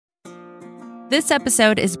This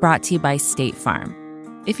episode is brought to you by State Farm.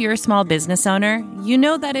 If you're a small business owner, you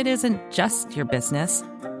know that it isn't just your business,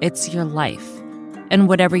 it's your life. And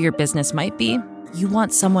whatever your business might be, you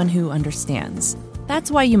want someone who understands. That's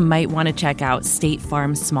why you might want to check out State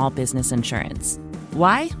Farm Small Business Insurance.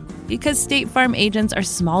 Why? Because State Farm agents are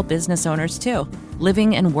small business owners too,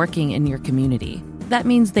 living and working in your community. That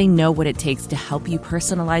means they know what it takes to help you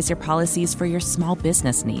personalize your policies for your small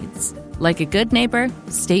business needs. Like a good neighbor,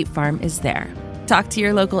 State Farm is there. Talk to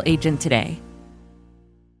your local agent today.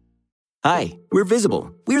 Hi, we're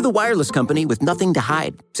Visible. We're the wireless company with nothing to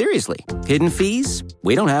hide. Seriously. Hidden fees?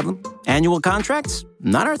 We don't have them. Annual contracts?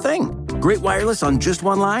 Not our thing. Great wireless on just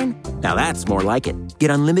one line? Now that's more like it.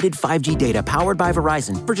 Get unlimited 5G data powered by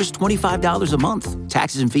Verizon for just $25 a month.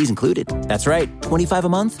 Taxes and fees included. That's right, $25 a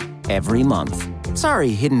month, every month. Sorry,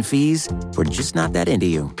 hidden fees. We're just not that into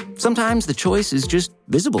you. Sometimes the choice is just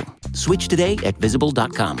Visible. Switch today at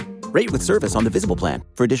Visible.com. Rate with service on the Visible plan.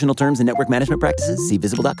 For additional terms and network management practices, see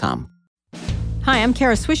Visible.com. Hi, I'm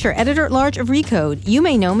Kara Swisher, editor-at-large of Recode. You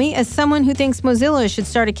may know me as someone who thinks Mozilla should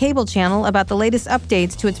start a cable channel about the latest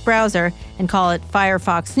updates to its browser and call it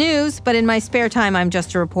Firefox News, but in my spare time, I'm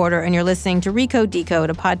just a reporter, and you're listening to Recode, Decode,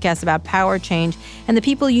 a podcast about power, change, and the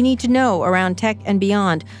people you need to know around tech and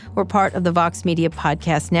beyond. We're part of the Vox Media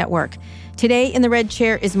Podcast Network. Today in the red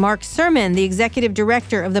chair is Mark Surman, the executive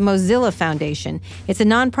director of the Mozilla Foundation. It's a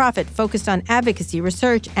nonprofit focused on advocacy,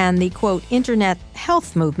 research, and the, quote, internet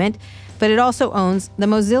health movement, but it also owns the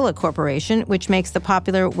Mozilla Corporation, which makes the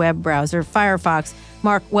popular web browser Firefox.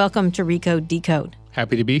 Mark, welcome to Recode Decode.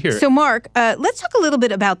 Happy to be here. So, Mark, let's talk a little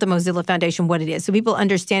bit about the Mozilla Foundation, what it is, so people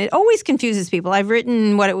understand. It always confuses people. I've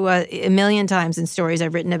written what it was a million times in stories.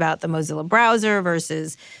 I've written about the Mozilla browser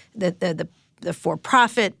versus the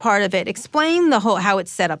for-profit part of it. Explain how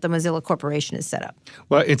it's set up, the Mozilla Corporation is set up.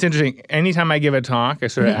 Well, it's interesting. Anytime I give a talk, I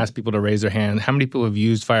sort of ask people to raise their hand. How many people have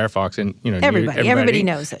used Firefox? And Everybody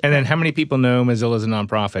knows it. And then how many people know Mozilla is a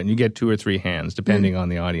nonprofit? And you get 2 or 3 hands, depending on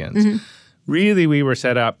the audience. Mm-hmm. Really, we were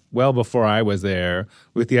set up well before I was there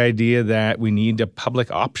with the idea that we need a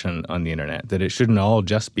public option on the internet, that it shouldn't all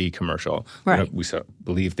just be commercial. Right. We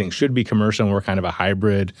believe things should be commercial, and we're kind of a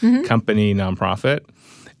hybrid company, nonprofit.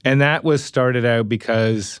 And that was started out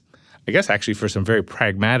because, I guess actually for some very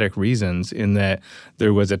pragmatic reasons, in that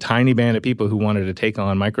there was a tiny band of people who wanted to take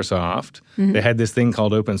on Microsoft. Mm-hmm. They had this thing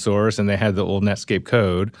called open source, and they had the old Netscape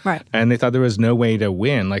code. Right. And they thought there was no way to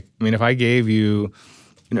win. If I gave you,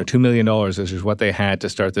 $2 million, which is what they had to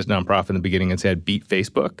start this nonprofit in the beginning, and said, beat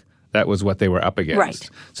Facebook, that was what they were up against. Right.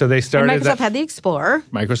 So they started. And Microsoft had the Explorer.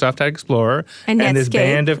 Microsoft had Explorer. And this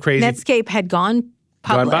band of crazy. Netscape had gone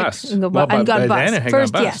public. Gone bust. Gone bust. Then it had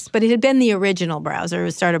First, gone bust. yes, but it had been the original browser. It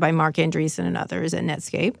was started by Mark Andreessen and others at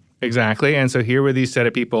Netscape. Exactly. And so here were these set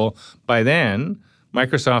of people. By then,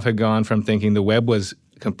 Microsoft had gone from thinking the web was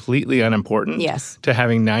completely unimportant to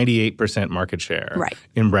having 98% market share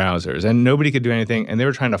in browsers. And nobody could do anything. And they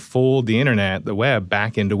were trying to fold the internet, the web,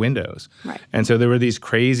 back into Windows. Right. And so there were these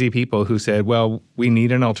crazy people who said, well, we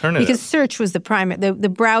need an alternative. Because search was the primary. The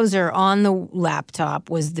browser on the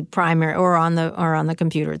laptop was the primary, or on the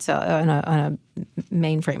computer itself, on a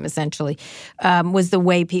mainframe essentially, was the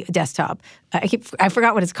way desktop. I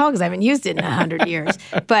forgot what it's called because I haven't used it in 100 years.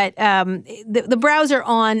 But the browser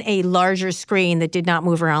on a larger screen that did not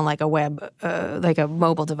move around like a like a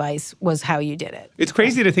mobile device was how you did it. It's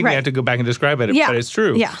crazy to think we have to go back and describe it, but it's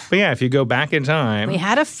true. Yeah. But if you go back in time, we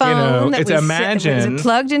had a phone that was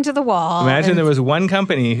plugged into the wall. Imagine there was one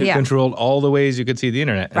company who controlled all the ways you could see the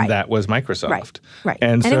internet, and that was Microsoft. Right.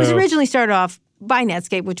 And it was originally started off by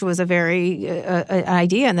Netscape, which was a very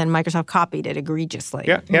idea, and then Microsoft copied it egregiously,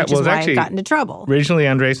 which is why it got into trouble. Originally,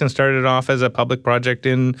 Andreessen started off as a public project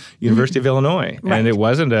in University of Illinois, and it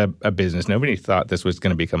wasn't a business. Nobody thought this was going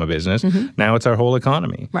to become a business. Now it's our whole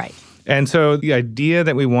economy. Right. And so the idea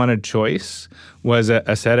that we wanted choice was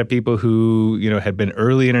a set of people who, had been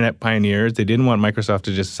early internet pioneers. They didn't want Microsoft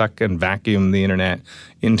to just suck and vacuum the internet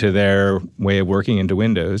into their way of working, into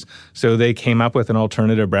Windows. So they came up with an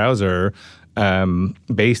alternative browser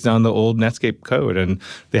based on the old Netscape code. And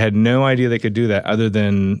they had no idea they could do that other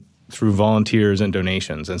than through volunteers and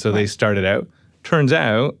donations. And so they started out. Turns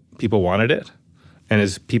out people wanted it. And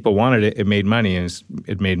as people wanted it, it made money. And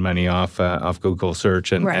it made money off Google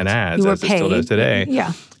search and ads, as it still does today.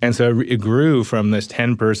 Yeah. And so it grew from this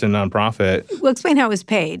 10-person nonprofit. Well, explain how it was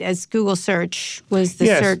paid. As Google search was the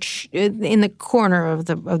search in the corner of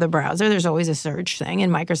the browser. There's always a search thing,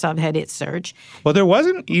 and Microsoft had its search. Well, there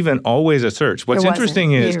wasn't even always a search. What's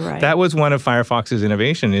interesting is that was one of Firefox's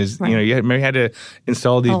innovation. Is you had to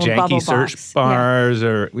install these janky search bars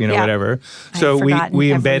or whatever. So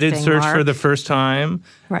we embedded search for the first time. time.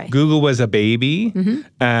 Right. Google was a baby.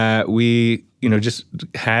 We just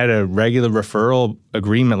had a regular referral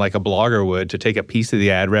agreement like a blogger would to take a piece of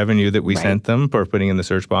the ad revenue that we sent them for putting in the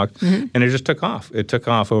search box. And it just took off. It took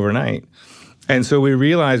off overnight. And so we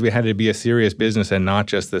realized we had to be a serious business and not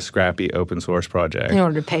just this scrappy open source project. In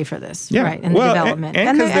order to pay for this, Yeah. right? And the development.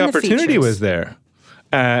 And because the opportunity features. was there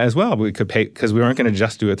as well. We could pay because we weren't going to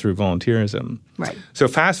just do it through volunteerism. Right. So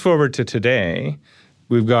fast forward to today,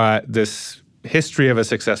 we've got this history of a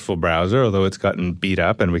successful browser, although it's gotten beat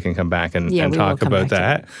up, and we can come back and talk about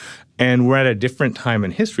that. And we're at a different time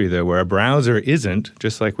in history, though, where a browser isn't,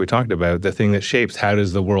 just like we talked about, the thing that shapes how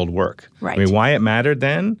does the world work. Right. I mean, why it mattered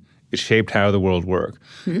then? It shaped how the world worked.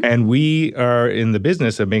 And we are in the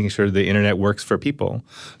business of making sure the internet works for people.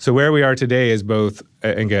 So where we are today is both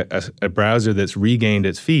a browser that's regained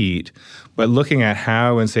its feet, but looking at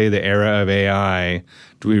how in, say, the era of AI,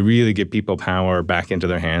 do we really give people power back into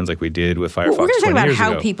their hands like we did with Firefox 20 years ago? We're going to talk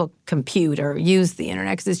about how people compute or use the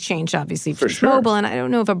internet because it's changed, obviously, for mobile. And I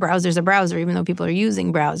don't know if a browser's a browser, even though people are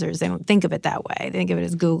using browsers. They don't think of it that way. They think of it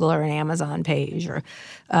as Google or an Amazon page or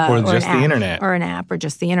just the internet. Or an app or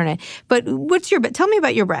just the internet. But tell me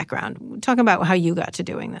about your background. Talk about how you got to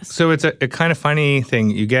doing this. So it's a kind of funny thing.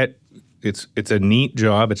 You get it's a neat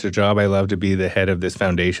job. It's a job I love to be the head of this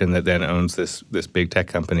foundation that then owns this big tech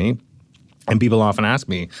company. And people often ask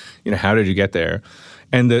me, how did you get there?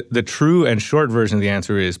 And the true and short version of the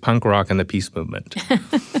answer is punk rock and the peace movement.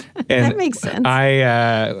 And that makes sense. With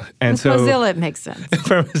Mozilla, it makes sense.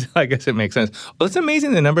 For Mozilla, I guess it makes sense. Well, it's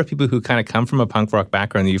amazing the number of people who kind of come from a punk rock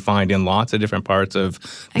background that you find in lots of different parts of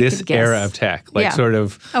this era of tech. Like sort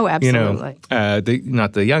of, absolutely.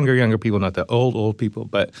 Not the younger people, not the old people,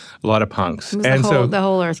 but a lot of punks. The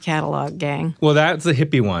whole Earth Catalog gang. Well, that's the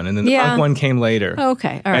hippie one, and then the punk one came later.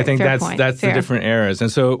 Okay, all right. I think that's the different eras,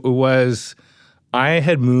 and so it was. I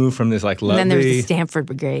had moved from this lovely. And then there's the Stanford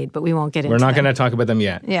Brigade, but we won't get into that. We're not going to talk about them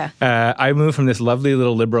yet. Yeah. I moved from this lovely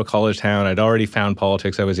little liberal college town. I'd already found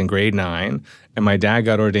politics. I was in grade 9, and my dad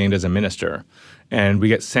got ordained as a minister. And we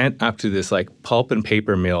get sent up to this pulp and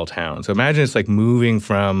paper mill town. So imagine it's like moving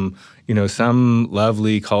from some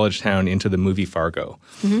lovely college town into the movie Fargo.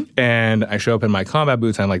 And I show up in my combat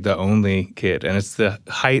boots. I'm the only kid, and it's the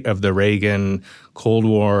height of the Reagan Cold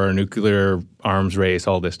War, nuclear arms race,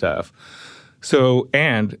 all this stuff. So,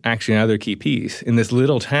 and actually another key piece, in this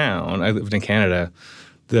little town, I lived in Canada,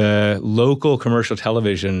 the local commercial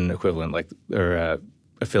television equivalent,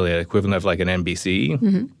 affiliate equivalent of an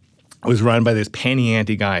NBC, was run by this penny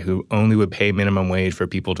ante guy who only would pay minimum wage for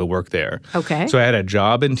people to work there. Okay. So I had a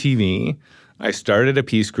job in TV. I started a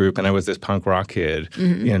peace group, and I was this punk rock kid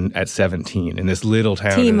at 17 in this little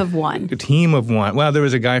town. Team of one. A team of one. Well, there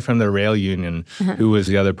was a guy from the rail union who was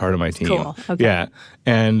the other part of my team. Cool. Okay. Yeah,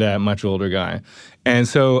 and a much older guy. And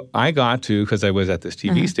so I got to, because I was at this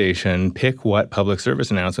TV station, pick what public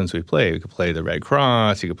service announcements we play. We could play the Red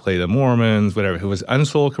Cross, you could play the Mormons, whatever. If it was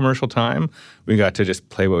unsold commercial time, we got to just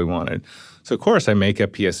play what we wanted. So, of course, I make a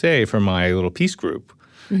PSA for my little peace group.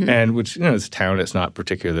 And which, this town is not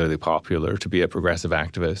particularly popular to be a progressive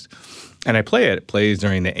activist. And I play it. It plays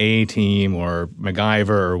during the A-Team or MacGyver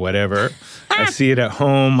or whatever. I see it at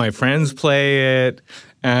home. My friends play it.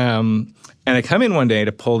 And I come in one day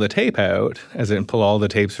to pull the tape out, as in pull all the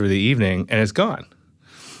tapes for the evening, and it's gone.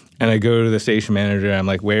 And I go to the station manager. I'm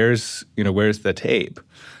like, where's the tape?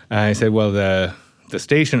 I said, well, the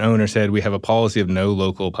station owner said we have a policy of no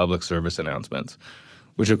local public service announcements,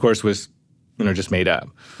 which, of course, was just made up.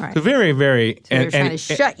 Right. So very, very. So they're trying to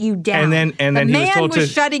shut you down. And then the he was told to.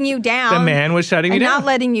 shutting you down. The man was shutting me down. And not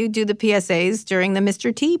letting you do the PSAs during the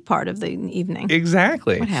Mr. T part of the evening.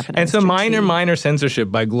 Exactly. What happened to And so Mr. minor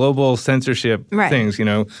censorship by global censorship things,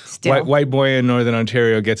 Still. White boy in Northern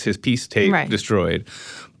Ontario gets his peace tape destroyed.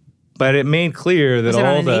 But it made clear that was all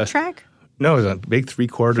it on the. an 8-track? No, it was a big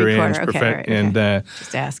 3/4 inch. Okay, right, and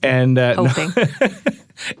just asking. And hoping.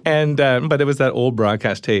 But it was that old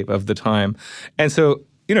broadcast tape of the time. And so,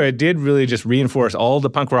 it did really just reinforce all the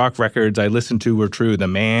punk rock records I listened to were true. The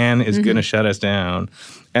man is going to shut us down.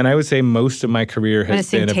 And I would say most of my career has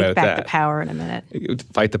been about that. Take back the power in a minute.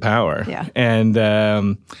 Fight the power. Yeah. And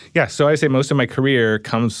so I say most of my career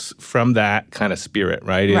comes from that kind of spirit,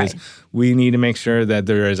 right? Right. We need to make sure that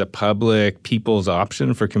there is a public people's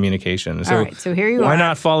option for communication. So, all right, so here you are. Why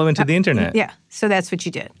not follow into the internet? Yeah, so that's what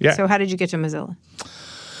you did. Yeah. So how did you get to Mozilla?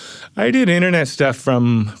 I did internet stuff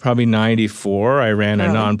from probably 94. I ran a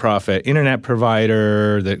nonprofit internet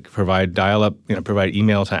provider that provide dial-up, provide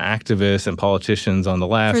email to activists and politicians on the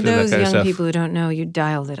left. For those and that kind young of stuff. people who don't know, you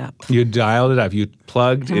dialed it up. You dialed it up. You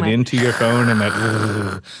plugged it into your phone and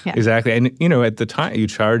went, exactly. And, at the time, you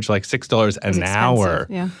charged $6 an hour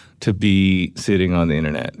to be sitting on the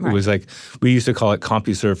internet. Right. It was like, we used to call it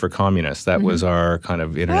CompuServe for communists. That was our kind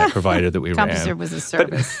of internet provider that we ran. CompuServe was a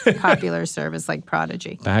service, popular service like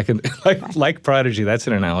Prodigy. Back in, like Prodigy, that's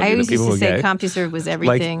an analogy I that always people used to will say get. CompuServe was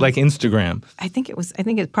everything. Like Instagram. I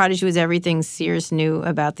think Prodigy was everything Sears knew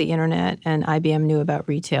about the internet and IBM knew about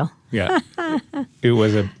retail. Yeah, it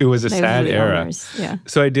was a sad era. Owners. Yeah.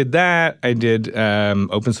 So I did that. I did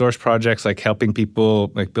open source projects like helping people,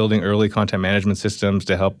 like building early content management systems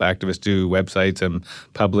to help activists do websites and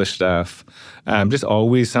publish stuff. Just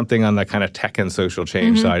always something on the kind of tech and social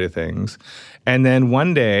change side of things. And then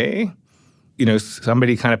one day,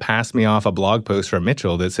 somebody kind of passed me off a blog post from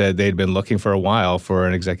Mitchell that said they'd been looking for a while for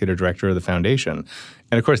an executive director of the foundation.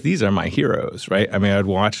 And of course, these are my heroes, right? I mean, I'd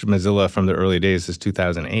watched Mozilla from the early days since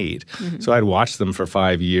 2008. So I'd watched them for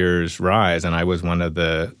 5 years rise, and I was one of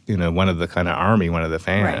the kind of army, one of the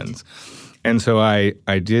fans. Right. And so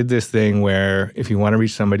I did this thing where if you want to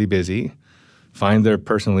reach somebody busy, find their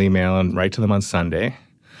personal email and write to them on Sunday.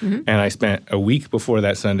 And I spent a week before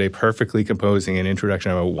that Sunday perfectly composing an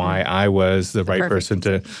introduction about why I was the right person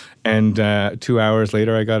to. And 2 hours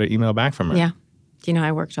later, I got an email back from her. Yeah.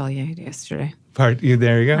 I worked all yesterday. There you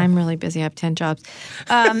go. I'm really busy. I have 10 jobs.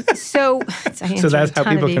 So that's how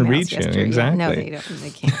people can reach you. Exactly. Yeah, no,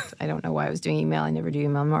 they can't. I don't know why I was doing email. I never do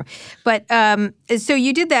email anymore. But so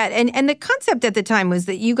you did that. And the concept at the time was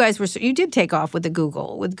that you did take off with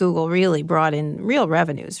Google. With Google really brought in real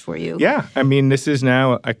revenues for you. Yeah. I mean, this is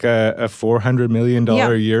now like a $400 million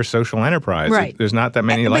a year social enterprise. Right. There's not that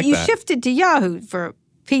many like that. But you shifted to Yahoo for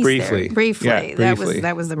Briefly. Yeah, That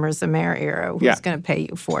briefly. was the Marissa Mayer era. Who was going to pay you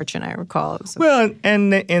a fortune, I recall. Well,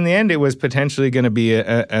 and in the end, it was potentially going to be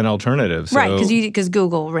an alternative. So. Right, because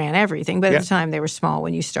Google ran everything. But at the time, they were small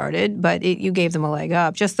when you started. But you gave them a leg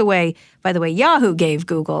up. Just the way, by the way, Yahoo gave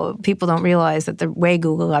Google. People don't realize that the way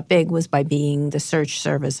Google got big was by being the search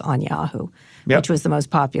service on Yahoo, which was the most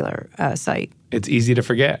popular site. It's easy to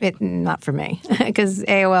forget. Not for me, because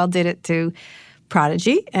AOL did it to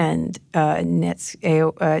Prodigy and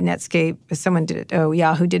Netscape. Someone did it.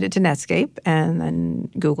 Yahoo did it to Netscape, and then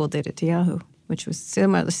Google did it to Yahoo, which was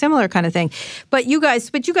similar kind of thing. But you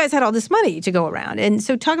guys had all this money to go around, and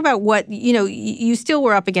so talk about what you still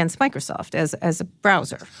were up against Microsoft as a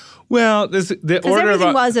browser. Well,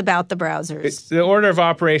 everything was about the browsers. The order of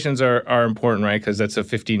operations are important, right? Because that's a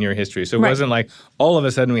 15-year history. So it wasn't like all of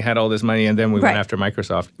a sudden we had all this money and then we went after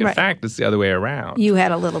Microsoft. In fact, it's the other way around. You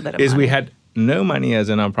had a little bit of money. We had no money as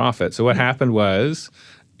a nonprofit. So what happened was,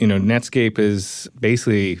 Netscape is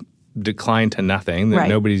basically declined to nothing.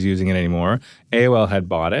 Nobody's using it anymore. AOL had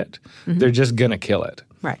bought it. They're just going to kill it.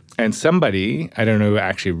 Right. And somebody, I don't know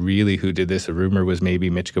actually really who did this, a rumor was maybe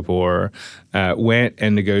Mitch Kapoor, went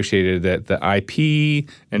and negotiated that the IP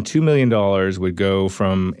and $2 million would go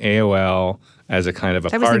from AOL as a kind of a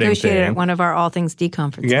parting thing. That was negotiated at one of our All Things D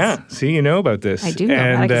conferences. Yeah. See, you know about this. I do know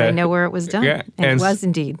that because I know where it was done. Yeah. And it was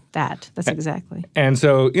indeed that. That's exactly. And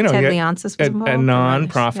so, Ted Leonsis was involved. A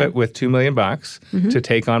nonprofit with $2 million to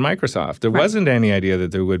take on Microsoft. There wasn't any idea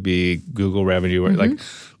that there would be Google revenue. Or like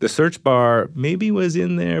the search bar maybe was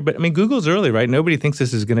in there. But I mean, Google's early, right? Nobody thinks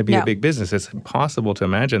this is going to be a big business. It's impossible to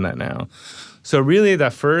imagine that now. So really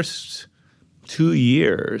the first 2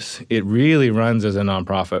 years, it really runs as a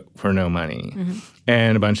nonprofit for no money.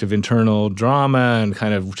 And a bunch of internal drama and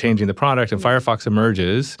kind of changing the product. And Firefox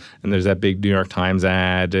emerges, and there's that big New York Times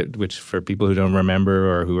ad, which for people who don't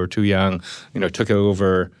remember or who are too young, took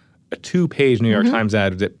over a 2-page New York Times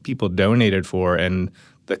ad that people donated for. And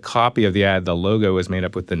the copy of the ad, the logo was made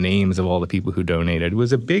up with the names of all the people who donated. It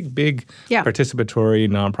was a big participatory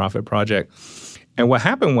nonprofit project. And what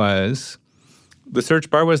happened was the search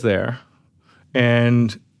bar was there.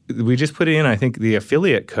 And we just put in, I think, the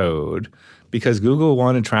affiliate code because Google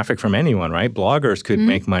wanted traffic from anyone, right? Bloggers could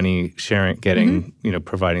make money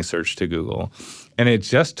providing search to Google. And it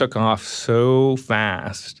just took off so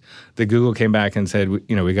fast that Google came back and said,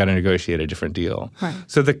 we got to negotiate a different deal. Right.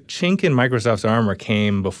 So the chink in Microsoft's armor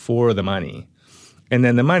came before the money. And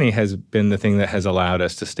then the money has been the thing that has allowed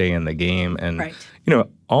us to stay in the game. And,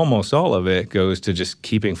 almost all of it goes to just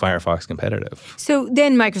keeping Firefox competitive. So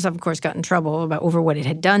then Microsoft, of course, got in trouble over what it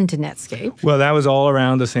had done to Netscape. Well, that was all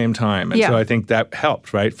around the same time. And so I think that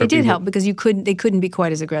helped, right? It did help because they couldn't be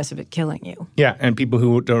quite as aggressive at killing you. Yeah, and people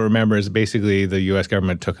who don't remember is basically the U.S.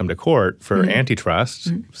 government took them to court for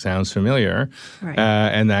antitrust. Sounds familiar. Right.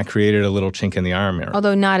 And that created a little chink in the armor.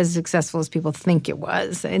 Although not as successful as people think it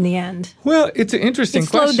was in the end. Well, it's an interesting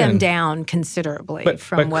question. It slowed them down considerably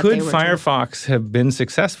from what they were doing. But could Firefox have been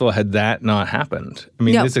successful had that not happened? I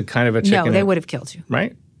mean, this is kind of a chicken. No, they would have killed you.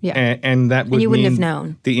 Right? Yeah. And that would you wouldn't mean have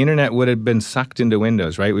known. the internet would have been sucked into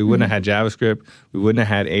Windows, right? We wouldn't have had JavaScript. We wouldn't have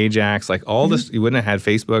had Ajax. Like all this, you wouldn't have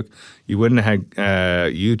had Facebook. You wouldn't have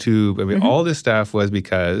had YouTube. I mean, all this stuff was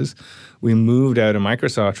because we moved out of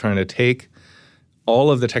Microsoft trying to take all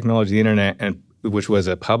of the technology of the internet, and which was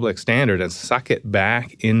a public standard, and suck it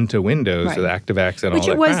back into Windows with ActiveX and all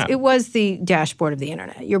that crap. It was the dashboard of the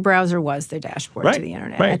internet. Your browser was the dashboard to the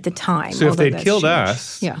internet at the time. So if they'd killed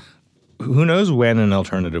us, who knows when an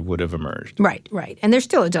alternative would have emerged. Right. And they're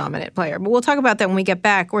still a dominant player. But we'll talk about that when we get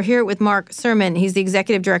back. We're here with Mark Surman. He's the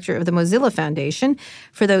executive director of the Mozilla Foundation.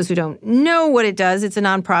 For those who don't know what it does, it's a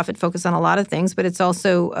nonprofit focused on a lot of things, but it's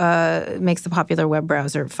also makes the popular web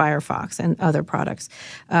browser Firefox and other products.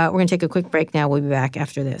 We're going to take a quick break now. We'll be back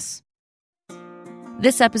after this.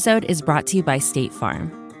 This episode is brought to you by State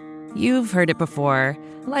Farm. You've heard it before.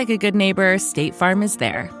 Like a good neighbor, State Farm is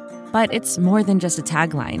there. But it's more than just a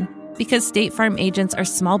tagline. Because State Farm agents are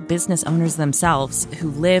small business owners themselves who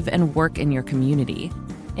live and work in your community.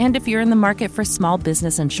 And if you're in the market for small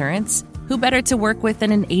business insurance, who better to work with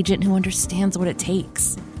than an agent who understands what it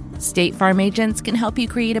takes? State Farm agents can help you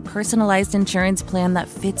create a personalized insurance plan that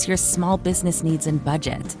fits your small business needs and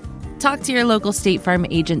budget. Talk to your local State Farm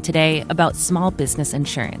agent today about small business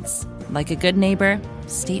insurance. Like a good neighbor,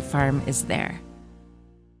 State Farm is there.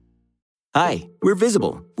 Hi, we're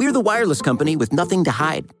Visible. We're the wireless company with nothing to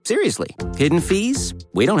hide. Seriously. Hidden fees?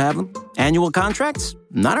 We don't have them. Annual contracts?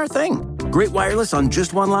 Not our thing. Great wireless on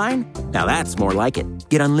just one line? Now that's more like it.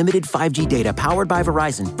 Get unlimited 5G data powered by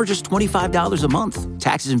Verizon for just $25 a month.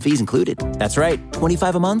 Taxes and fees included. That's right,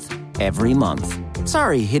 $25 a month, every month.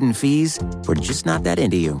 Sorry, hidden fees. We're just not that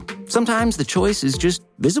into you. Sometimes the choice is just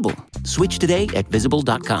Visible. Switch today at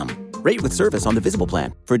Visible.com. Rate with service on the Visible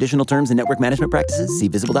plan. For additional terms and network management practices, see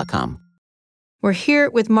Visible.com. We're here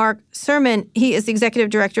with Mark Surman. He is the executive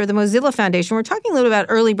director of the Mozilla Foundation. We're talking a little about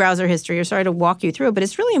early browser history. We're sorry to walk you through it, but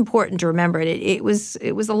it's really important to remember it. It was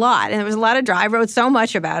a lot, and there was a lot of I wrote so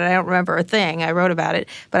much about it. I don't remember a thing. I wrote about it,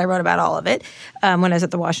 but I wrote about all of it when I was at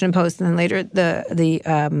the Washington Post and then later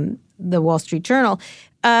the Wall Street Journal.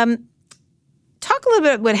 Talk a little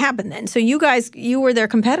bit about what happened then. So you were their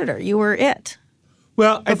competitor. You were it.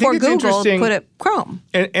 Well, I think it's Google interesting. Put it Chrome.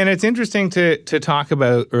 And it's interesting to talk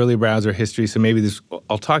about early browser history. So maybe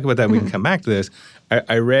I'll talk about that. We can come back to this.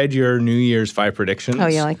 I read your New Year's 5 predictions. Oh,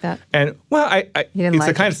 you like that? And, well, it's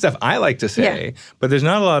the kind of stuff I like to say, but there's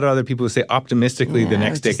not a lot of other people who say optimistically the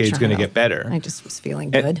next decade's going to get better. I just was feeling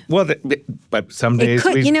good. But some days...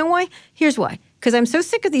 You know why? Here's why. Because I'm so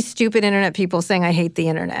sick of these stupid internet people saying I hate the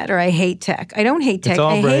internet or I hate tech. I don't hate tech.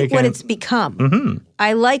 I hate what it's become. Mm-hmm.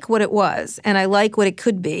 I like what it was, and I like what it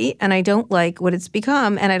could be, and I don't like what it's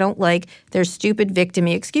become, and I don't like their stupid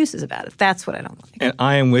victim-y excuses about it. That's what I don't like. And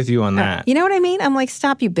I am with you on that. You know what I mean? I'm like,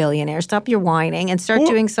 stop, you billionaire. Stop your whining and start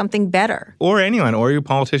doing something better. Or anyone, or you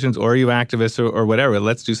politicians, or you activists, or whatever.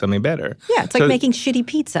 Let's do something better. Yeah, it's like making shitty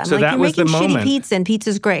pizza. I'm like, you're making shitty pizza, and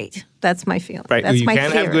pizza's great. That's my feeling. Right. That's my theory.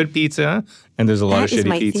 You can't have good pizza, and there's a lot of shitty pizza.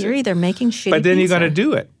 That is my theory. They're making shitty pizza. But then you got to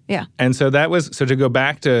do it. Yeah. And so to go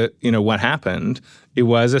back to, what happened, it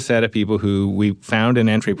was a set of people who we found an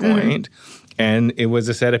entry point, and it was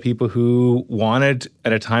a set of people who wanted,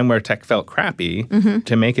 at a time where tech felt crappy,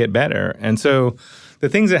 to make it better. And so the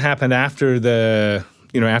things that happened after the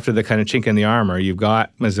kind of chink in the armor, you've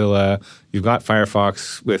got Mozilla, you've got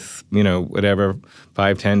Firefox with,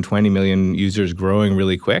 5, 10, 20 million users growing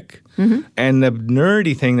really quick. Mm-hmm. And the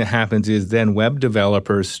nerdy thing that happens is then web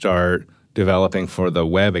developers start developing for the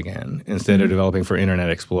web again instead of developing for Internet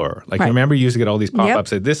Explorer. Like, remember you used to get all these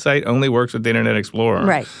pop-ups that this site only works with Internet Explorer.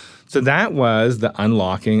 Right. So that was the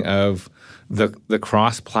unlocking of the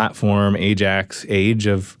cross-platform Ajax age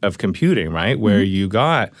of computing, right? Where you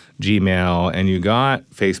got Gmail and you got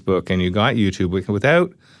Facebook and you got YouTube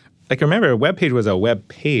without, remember, a web page was a web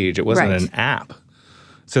page. It wasn't an app.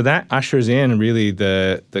 So that ushers in really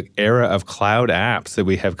the era of cloud apps that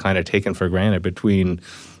we have kind of taken for granted between,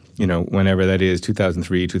 whenever that is,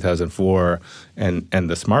 2003, 2004, and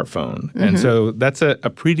the smartphone. Mm-hmm. And so that's a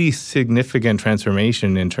pretty significant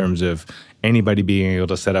transformation in terms of anybody being able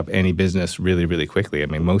to set up any business really, really quickly. I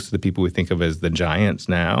mean, most of the people we think of as the giants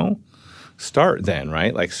now start then,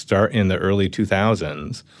 right? Like start in the early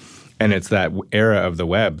 2000s. And it's that era of the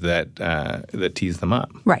web that tees them up.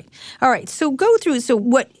 Right. All right. So go through. So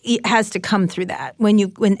what has to come through that when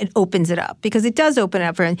it opens it up? Because it does open it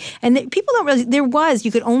up for, and people don't really.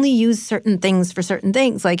 You could only use certain things for certain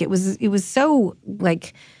things. Like it was so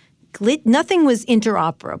like nothing was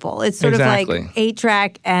interoperable. It's sort of like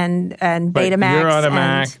 8-track and Betamax. You're on a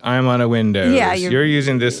Mac, I'm on a Windows. Yeah, you're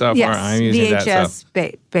using this software, I'm using that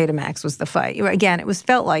software. VHS, Betamax was the fight. Again, it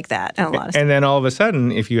felt like that in a lot of And then all of a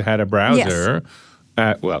sudden, if you had a browser,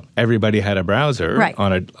 everybody had a browser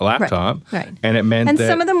on a laptop, and it meant that... And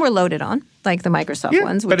some of them were loaded on, like the Microsoft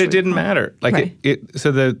ones. But it didn't matter. Like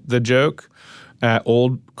so the joke,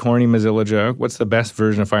 old corny Mozilla joke, what's the best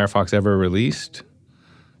version of Firefox ever released?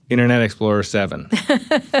 Internet Explorer 7.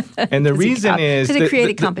 And the reason is... Because it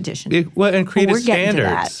created competition. And created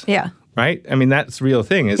standards. Yeah. Right? I mean, that's the real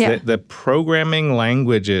thing, is that the programming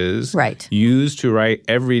languages used to write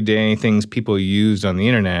everyday things people used on the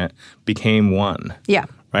internet became one. Yeah.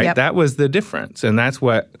 Right? Yep. That was the difference. And that's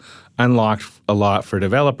what unlocked a lot for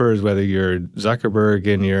developers, whether you're Zuckerberg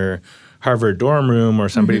in your Harvard dorm room or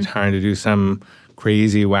somebody trying to do some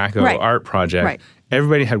crazy wacko art project. Right.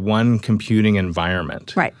 Everybody had one computing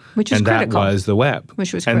environment. Right, which was critical. And that was the web.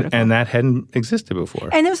 Which was critical. And that hadn't existed before.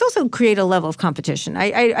 And it was also create a level of competition.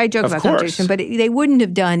 I joke about competition, but they wouldn't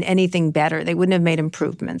have done anything better. They wouldn't have made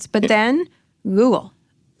improvements. But then, Google,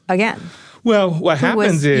 again. Well, what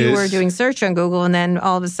happens is... You were doing search on Google, and then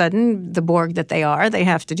all of a sudden, the Borg that they are, they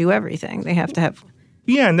have to do everything. They have to have...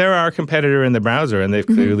 Yeah, and they're our competitor in the browser, and they've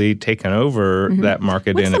clearly taken over that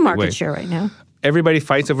market in a big way. What's the market share right now? Everybody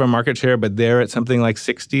fights over market share, but they're at something like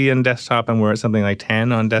 60 on desktop, and we're at something like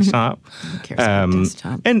 10 on desktop. Who cares about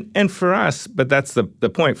desktop? And for us, but that's the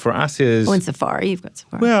point for us is... Oh, in Safari, you've got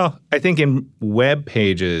Safari. Well, I think in web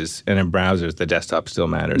pages and in browsers, the desktop still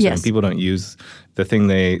matters. Yes. And people don't use the thing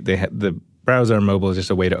the browser on mobile is just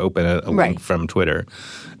a way to open a link from Twitter.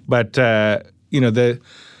 But,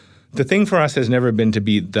 the thing for us has never been to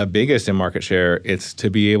be the biggest in market share. It's to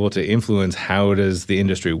be able to influence how does the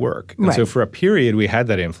industry work. And so for a period, we had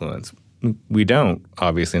that influence. We don't,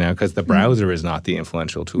 obviously, now because the browser is not the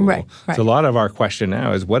influential tool. Right. So a lot of our question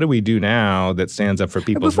now is, what do we do now that stands up for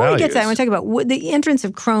people's values? Before we get to that, I want to talk about the entrance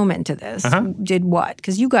of Chrome into this did what?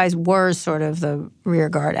 Because you guys were sort of the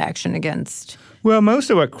rearguard action against... Well, most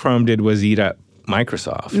of what Chrome did was eat up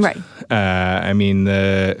Microsoft. Right. I mean,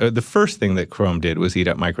 the first thing that Chrome did was eat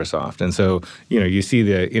up Microsoft. And so, you see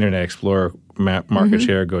the Internet Explorer market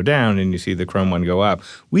share go down and you see the Chrome one go up.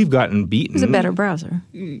 We've gotten beaten. It was a better browser.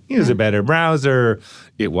 It was a better browser.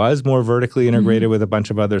 It was more vertically integrated with a bunch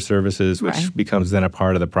of other services, which becomes then a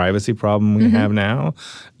part of the privacy problem we have now.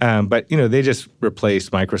 But, they just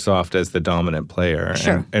replaced Microsoft as the dominant player.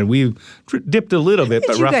 Sure. And we've dipped a little bit,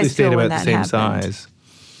 but roughly stayed about the same size.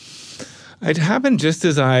 It happened just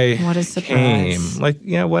as I What a surprise.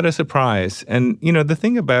 came. What a surprise. And, the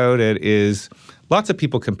thing about it is lots of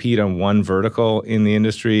people compete on one vertical in the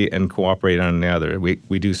industry and cooperate on the other.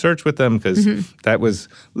 We do search with them because that was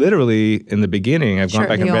literally in the beginning. I've gone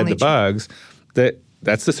back and read the bugs.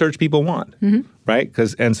 That's the search people want, right?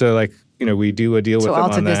 We do a deal with them on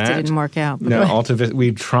that. So Alta Vista didn't work out. No, Alta Vista,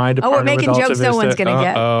 we tried to partner with Alta Vista. we're making jokes no one's going to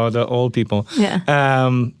get. Oh, the old people.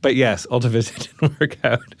 Yeah. But yes, Alta Vista didn't work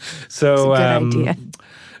out. So, that's a good idea.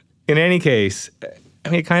 In any case,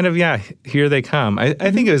 here they come. I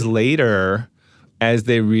think it was later, as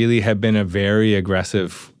they really have been a very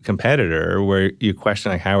aggressive competitor, where you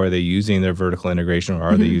question, how are they using their vertical integration, or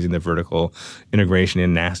are they using their vertical integration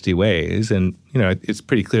in nasty ways? And, it's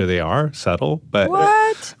pretty clear they are subtle, but...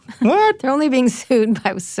 What? What? They're only being sued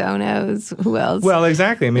by Sonos. Who else? Well,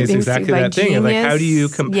 exactly. I mean, it's exactly that thing. How do you...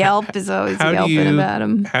 Yelp is always yelping about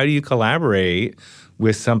them. How do you collaborate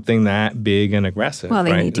with something that big and aggressive? Well,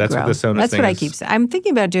 they need to That's grow. What the Sonos That's thing what is. I keep saying. I'm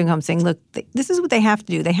thinking about doing home saying, look, this is what they have to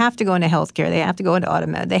do. They have to go into healthcare. They have to go into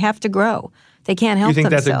automotive. They have to grow. They can't help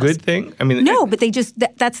themselves. You think that's a good thing? I mean, no, but they just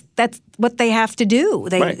that's what they have to do.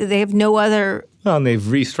 They have no other. Well, and they've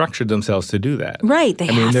restructured themselves to do that. Right,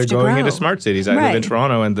 they're going into smart cities. I live in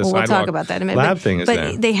Toronto, and the sidewalk we'll talk about that in a minute. lab thing is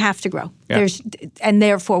there. But they have to grow. Yeah. And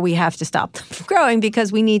therefore, we have to stop them from growing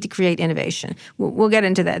because we need to create innovation. We'll get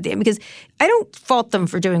into that because I don't fault them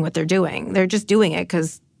for doing what they're doing. They're just doing it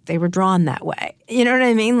because they were drawn that way. You know what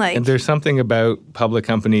I mean? And there's something about public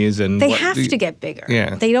companies and... They have to get bigger.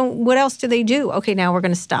 Yeah. They don't... What else do they do? Okay, now we're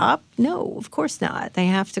going to stop? No, of course not. They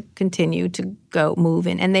have to continue to move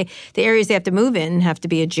in. And the areas they have to move in have to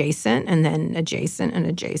be adjacent and then adjacent and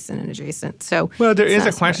adjacent and adjacent. So... Well, there is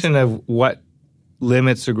a question of what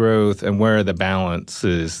limits to growth and where are the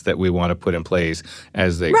balances that we want to put in place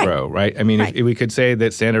as they grow, right? I mean, if we could say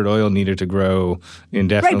that Standard Oil needed to grow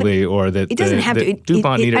indefinitely, or that it doesn't have to.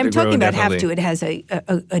 DuPont needed to grow indefinitely. I'm talking about have to. It has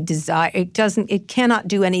a desire. It doesn't. It cannot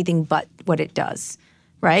do anything but what it does,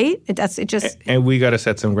 right? It just. And we got to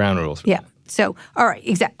set some ground rules. Yeah. So, all right.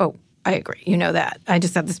 Exactly. Oh, I agree. You know that. I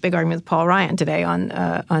just had this big argument with Paul Ryan today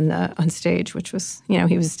on stage, which was,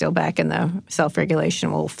 he was still back in the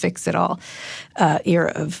self-regulation, we'll fix it all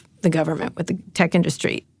era of the government with the tech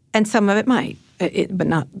industry. And some of it might, but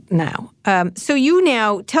not now. So you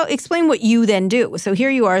now explain what you then do. So here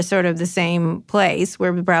you are, sort of the same place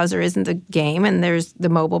where the browser isn't the game, and there's the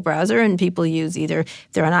mobile browser, and people use either, if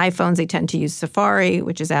they're on iPhones, they tend to use Safari,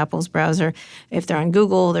 which is Apple's browser. If they're on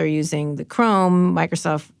Google, they're using the Chrome.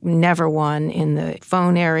 Microsoft never won in the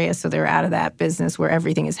phone area, so they're out of that business where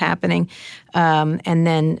everything is happening. And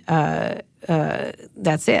then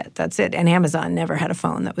that's it. And Amazon never had a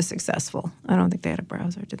phone that was successful. I don't think they had a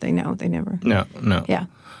browser. Did they? No, they never. No. Yeah.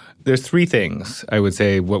 There's three things, I would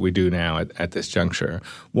say, what we do now at this juncture.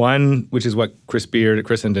 One, which is what Chris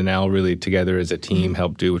and Danelle really together as a team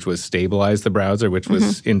helped do, which was stabilize the browser, which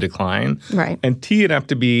was in decline. Right. And tee it up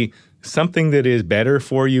to be something that is better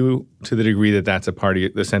for you to the degree that that's a part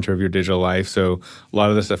of the center of your digital life. So a lot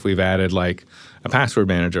of the stuff we've added, like a password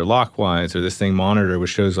manager, Lockwise, or this thing Monitor, which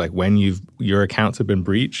shows like when your accounts have been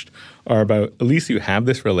breached, are about at least you have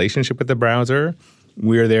this relationship with the browser.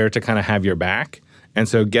 We're there to kind of have your back. And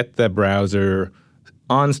so get the browser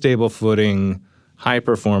on stable footing, high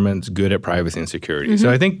performance, good at privacy and security. So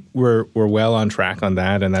I think we're well on track on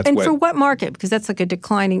that. And for what market? Because that's like a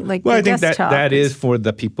declining, like well, the I think desktop that is for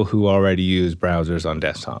the people who already use browsers on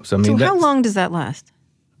desktops. So how long does that last?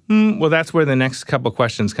 Well, that's where the next couple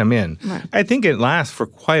questions come in. Right. I think it lasts for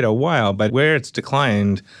quite a while, but where it's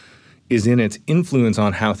declined is in its influence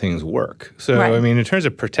on how things work. So, Right. I mean, in terms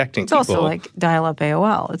of protecting It's people... also like dial-up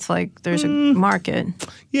AOL. It's like there's a market.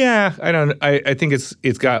 Yeah, I think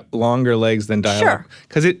it's got longer legs than dial-up. Sure.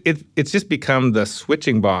 Because it's just become the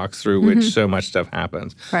switching box through which so much stuff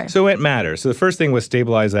happens. Right. So it matters. So the first thing was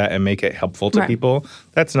stabilize that and make it helpful to Right. people.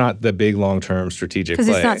 That's not the big long-term strategic play.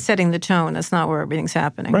 Because it's not setting the tone. That's not where everything's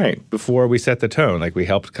happening. Right. Before we set the tone, like we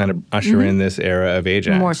helped kind of usher in this era of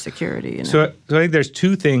AJAX. More security. So I think there's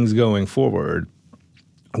two things going forward.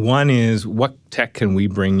 One is what tech can we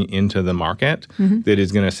bring into the market that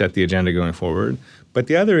is going to set the agenda going forward. But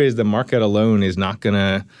the other is the market alone is not going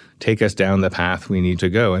to take us down the path we need to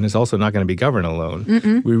go. And it's also not going to be governed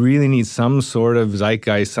alone. We really need some sort of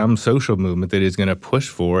zeitgeist, some social movement that is going to push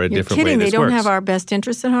for a different way kidding. this They don't works. have our best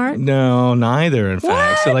interests at heart? No, neither, in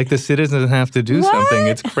fact. So like the citizens have to do something.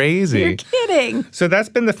 It's crazy. You're kidding. So that's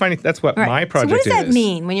been the funny, that's what Right. my project is. So what does that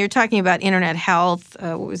mean when you're talking about internet health,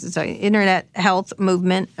 internet health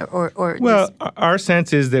movement or Well, our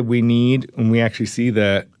sense is that we need, when we actually see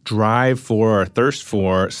the drive for or thirst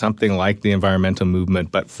for something like the environmental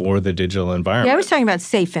movement, but for the digital environment. Yeah, I was talking about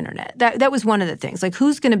safe internet. That was one of the things. Like,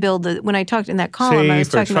 who's going to build when I talked in that column, I was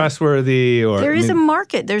Safe or talking about trustworthy, or there is a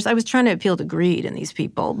market. I was trying to appeal to greed in these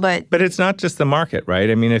people, but it's not just the market, right?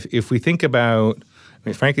 I mean, if we think about,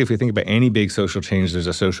 frankly, if we think about any big social change, there's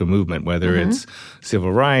a social movement, whether it's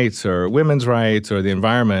civil rights or women's rights or the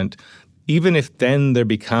environment. Even if then there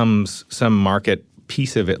becomes some market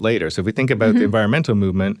piece of it later. So if we think about the environmental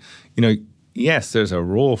movement, yes, there's a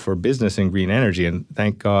role for business in green energy, and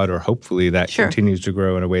thank God, or hopefully that continues to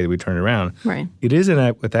grow in a way that we turn around. Right. It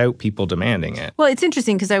isn't without people demanding it. Well, it's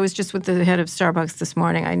interesting because I was just with the head of Starbucks this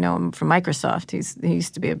morning. I know him from Microsoft. He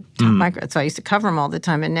used to be a top Microsoft, so I used to cover him all the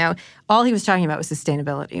time. And now all he was talking about was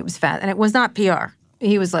sustainability. It was fast, and it was not PR.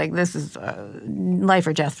 He was like, "This is life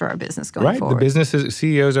or death for our business going forward." Right, the businesses,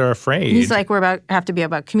 CEOs are afraid. He's like, have to be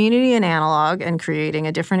about community and analog and creating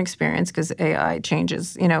a different experience because AI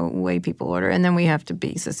changes, the way people order, and then we have to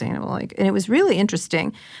be sustainable. And it was really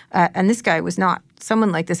interesting. And this guy was not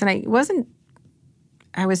someone like this, and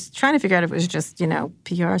I was trying to figure out if it was just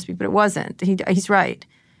PR speak, but it wasn't. He's right.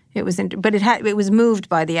 It was, but it was moved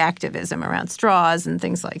by the activism around straws and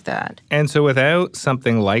things like that. And so, without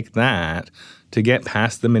something like that, to get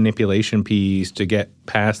past the manipulation piece, to get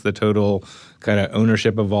past the total kind of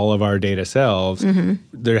ownership of all of our data selves,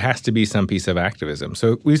 there has to be some piece of activism.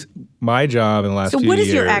 So my job in the last few years... So what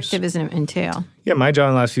does your activism entail? Yeah, my job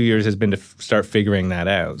in the last few years has been to start figuring that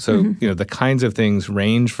out. So, the kinds of things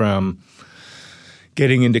range from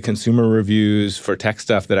getting into consumer reviews for tech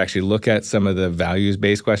stuff that actually look at some of the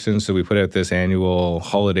values-based questions. So we put out this annual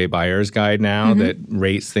holiday buyer's guide now that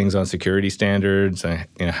rates things on security standards.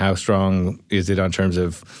 How strong is it on terms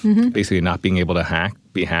of basically not being able to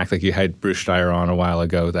be hacked? Like you had Bruce Steyer on a while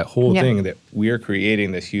ago. That whole thing that we're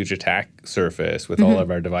creating this huge attack surface with all of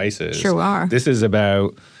our devices. Sure are. This is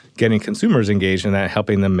about getting consumers engaged in that,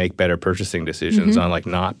 helping them make better purchasing decisions on like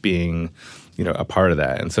not being, a part of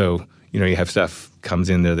that. And so, you have stuff comes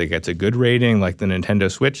in there that gets a good rating, like the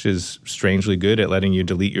Nintendo Switch is strangely good at letting you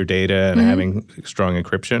delete your data and having strong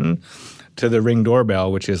encryption. to the Ring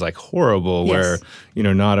doorbell, which is like horrible, where,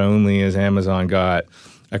 not only has Amazon got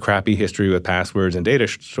a crappy history with passwords and data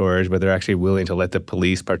storage, but they're actually willing to let the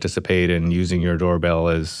police participate in using your doorbell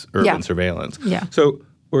as urban surveillance. Yeah. So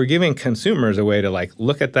we're giving consumers a way to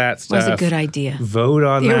look at that stuff. That was a good idea. Vote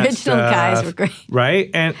on that stuff. The original guys were great. Right?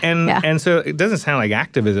 And so it doesn't sound like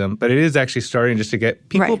activism, but it is actually starting just to get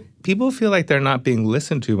people. Right. People feel like they're not being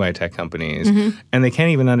listened to by tech companies, and they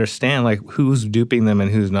can't even understand who's duping them and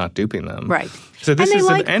who's not duping them. Right. So this is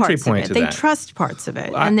an entry point to that. They trust parts of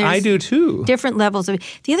it. And I do too. Different levels of it.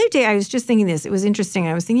 The other day I was just thinking this. It was interesting.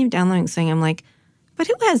 I was thinking of downloading something. I'm like, but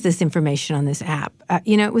who has this information on this app?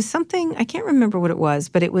 It was something, I can't remember what it was,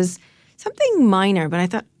 but it was something minor, but I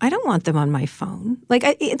thought, I don't want them on my phone. I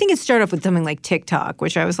think it started off with something like TikTok,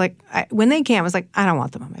 which I was like, when they came, I was like, I don't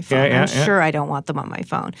want them on my phone. I'm sure I don't want them on my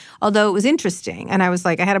phone. Although it was interesting. And I was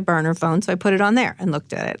like, I had a burner phone, so I put it on there and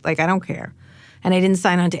looked at it. I don't care. And I didn't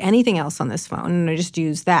sign on to anything else on this phone, and I just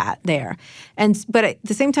used that there. But at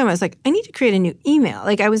the same time, I was like, I need to create a new email.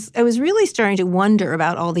 I was really starting to wonder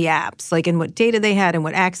about all the apps, and what data they had and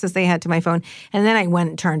what access they had to my phone. And then I went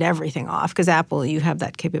and turned everything off because Apple, you have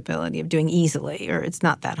that capability of doing easily, or it's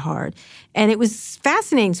not that hard. And it was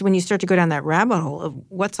fascinating when you start to go down that rabbit hole of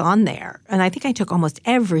what's on there. And I think I took almost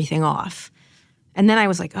everything off. And then I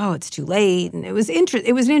was like, oh, it's too late. And it was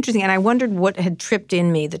interesting. And I wondered what had tripped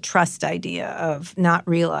in me the trust idea of not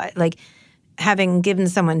having given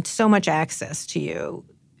someone so much access to you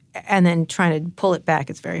and then trying to pull it back.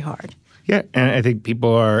 It's very hard. Yeah. And I think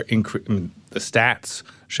people are the stats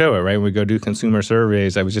show it, right? When we go do consumer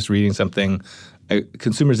surveys, I was just reading something.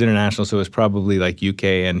 Consumers International, so it's probably UK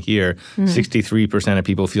and here, 63% of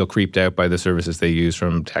people feel creeped out by the services they use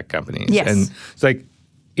from tech companies. Yes. And it's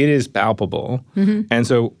it is palpable. And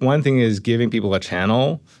so one thing is giving people a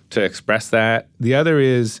channel to express that. The other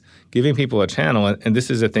is giving people a channel, and this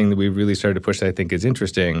is a thing that we really started to push that I think is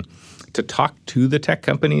interesting, to talk to the tech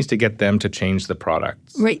companies to get them to change the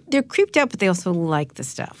products. Right. They're creeped out, but they also like the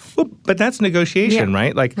stuff. Well, but that's negotiation,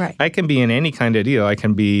 right? Right. I can be in any kind of deal. I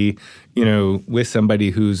can be, with somebody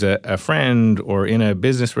who's a friend or in a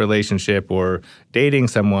business relationship or dating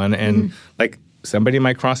someone, and somebody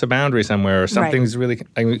might cross a boundary somewhere, or something's really.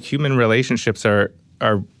 Human relationships are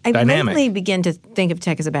dynamic. I lately begin to think of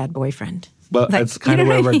tech as a bad boyfriend. Well, that's kind of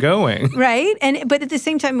where we're going, right? But at the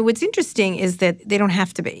same time, what's interesting is that they don't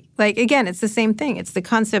have to be. Again, it's the same thing. It's the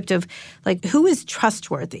concept of who is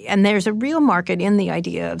trustworthy, and there's a real market in the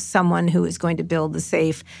idea of someone who is going to build the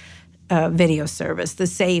safe video service,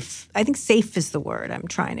 I think safe is the word I'm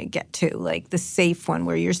trying to get to, the safe one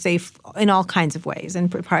where you're safe in all kinds of ways,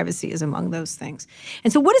 and privacy is among those things.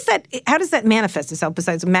 And so how does that manifest itself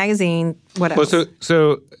besides a magazine, what else? Well,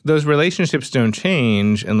 so those relationships don't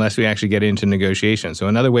change unless we actually get into negotiation. So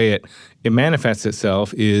another way it manifests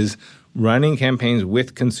itself is running campaigns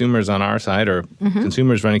with consumers on our side, or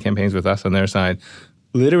consumers running campaigns with us on their side,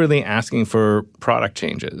 literally asking for product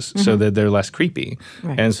changes so that they're less creepy.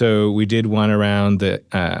 Right. And so we did one around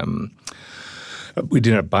we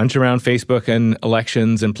did a bunch around Facebook and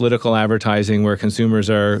elections and political advertising where consumers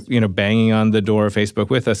are, banging on the door of Facebook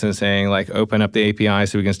with us and saying, open up the API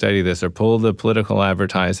so we can study this, or pull the political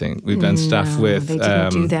advertising. We've done stuff with... They didn't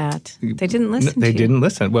do that. They didn't listen to you. They didn't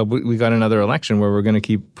listen. Well, we got another election where we're going to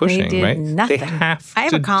keep pushing, they did right? Nothing. They have I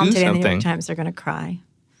have to a column do today in the New something. York Times. They're going to cry.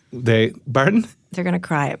 Pardon? They're going to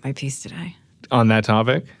cry at my piece today. On that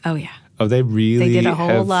topic? Oh, yeah. Oh, they really They did a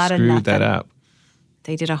whole lot of screwed nothing. that up.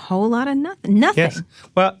 They did a whole lot of nothing. Nothing. Yes.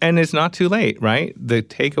 Well, and it's not too late, right?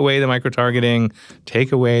 Take away the micro-targeting,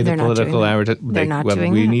 take away the political advertising. They're not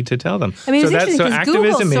doing we that. need to tell them. I mean, it was interesting because Google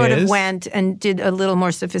activism sort of went and did a little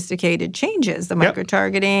more sophisticated changes, the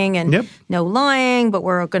micro-targeting and no lying, but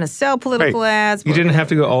we're going to sell political ads. You didn't have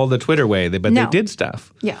to go all the the way, but they did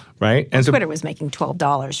stuff. Yeah. Right? And Twitter was making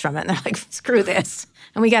 $12 from it, and they're like, screw this.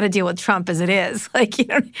 And we got to deal with Trump as it is.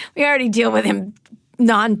 We already deal with him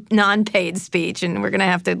non-paid speech, and we're going to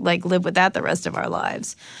have to live with that the rest of our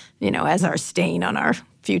lives, as our stain on our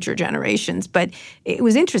future generations. But it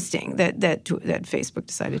was interesting that Facebook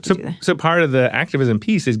decided to do that. So part of the activism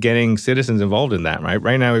piece is getting citizens involved in that, right?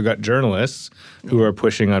 Right now we've got journalists who are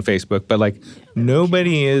pushing on Facebook, but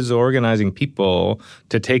nobody is organizing people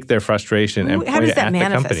to take their frustration and point it at the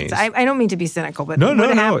companies. I don't mean to be cynical, but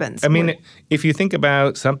what happens? I mean, if you think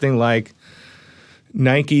about something like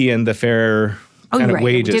Nike and the fair kind of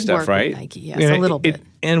wages stuff, right? Nike, yes, a little bit.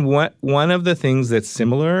 And one of the things that's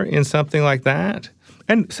similar in something like that,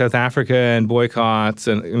 And South Africa and boycotts.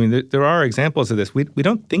 And I mean, there are examples of this. We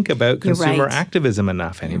don't think about consumer activism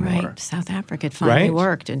enough anymore. Right. South Africa, it finally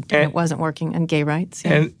worked, and it wasn't working. And gay rights.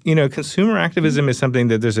 Yeah. And, consumer activism is something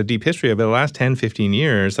that there's a deep history of. But the last 10, 15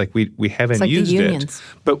 years, we haven't used it.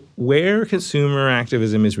 But where consumer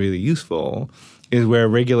activism is really useful is where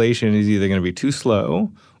regulation is either going to be too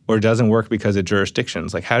slow or doesn't work because of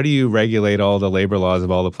jurisdictions. Like, how do you regulate all the labor laws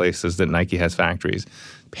of all the places that Nike has factories?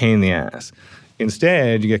 Pain in the ass.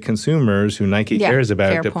 Instead, you get consumers who Nike cares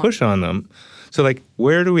about to push on them. So,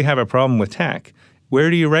 where do we have a problem with tech? Where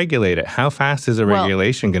do you regulate it? How fast is a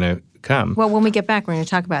regulation going to come? Well, when we get back, we're going to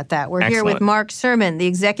talk about that. We're here with Mark Surman, the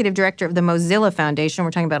executive director of the Mozilla Foundation. We're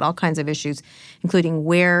talking about all kinds of issues, including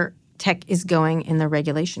where tech is going in the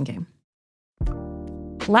regulation game.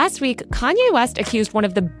 Last week, Kanye West accused one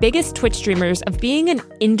of the biggest Twitch streamers of being an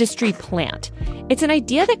industry plant. It's an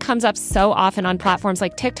idea that comes up so often on platforms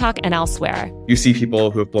like TikTok and elsewhere. You see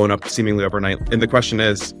people who have blown up seemingly overnight, and the question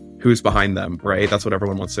is, who's behind them, right? That's what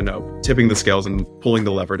everyone wants to know. Tipping the scales and pulling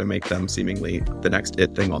the lever to make them seemingly the next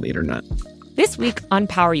it thing on the internet. This week on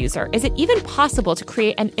Power User, is it even possible to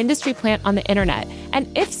create an industry plant on the internet? And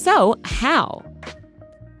if so, how?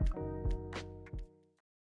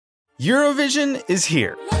 Eurovision is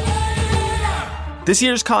here. This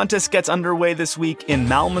year's contest gets underway this week in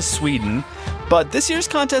Malmö, Sweden, but this year's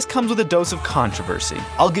contest comes with a dose of controversy.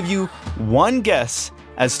 I'll give you one guess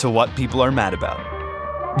as to what people are mad about.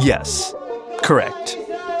 Yes, correct.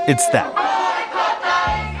 It's that.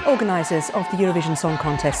 Organisers of the Eurovision Song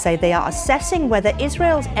Contest say they are assessing whether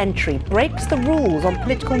Israel's entry breaks the rules on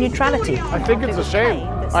political neutrality. I think it's a shame.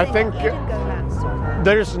 I think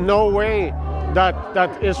there's no way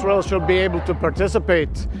that Israel should be able to participate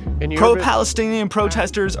in Eurovision. Pro-Palestinian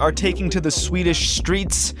protesters are taking to the Swedish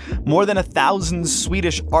streets. More than 1,000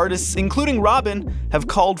 Swedish artists, including Robin, have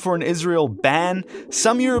called for an Israel ban.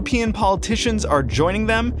 Some European politicians are joining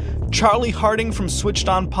them. Charlie Harding from Switched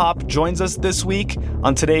On Pop joins us this week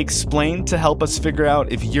on Today Explained to help us figure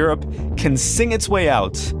out if Europe can sing its way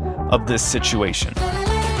out of this situation.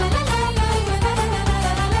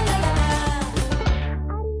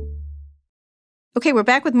 Okay, we're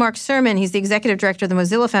back with Mark Surman. He's the executive director of the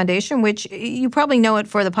Mozilla Foundation, which you probably know it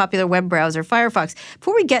for the popular web browser Firefox.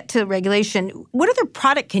 Before we get to regulation, what other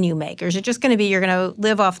product can you make? Or is it just going to be you're going to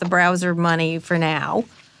live off the browser money for now?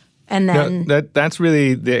 And then that's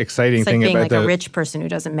really the exciting thing being about like a rich person who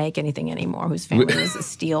doesn't make anything anymore, whose family is a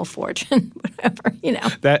steel fortune, whatever,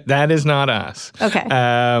 That is not us.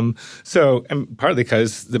 Okay. So partly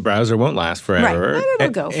because the browser won't last forever. Right.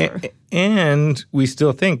 It'll go for. And we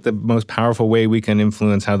still think the most powerful way we can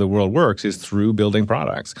influence how the world works is through building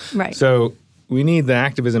products. Right. So we need the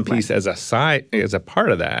activism piece as a part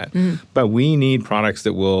of that, but we need products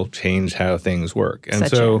that will change how things work. And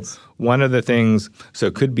one of the things,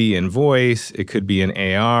 it could be in voice, it could be in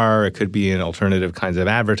AR, it could be in alternative kinds of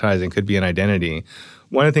advertising, it could be in identity.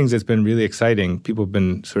 One of the things that's been really exciting, people have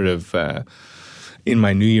been sort of in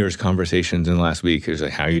my New Year's conversations in the last week, it was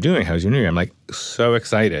like, how are you doing? How's your New Year? I'm like, so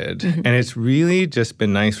excited. And it's really just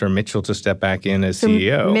been nice for Mitchell to step back in as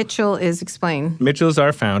CEO. Mitchell explain. Mitchell's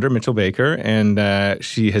our founder, Mitchell Baker, and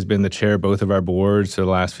she has been the chair of both of our boards for the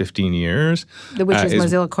last 15 years. Which is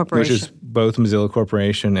Mozilla Corporation. Which is both Mozilla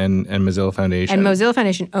Corporation and Mozilla Foundation. And Mozilla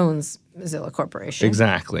Foundation owns Mozilla Corporation.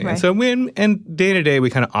 Exactly. Right. And so day to day,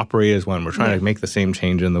 we kind of operate as one. We're trying to make the same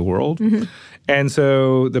change in the world. And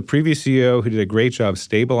so the previous CEO, who did a great job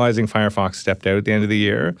stabilizing Firefox, stepped out at the end of the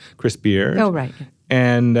year, Chris Beard. Oh, right.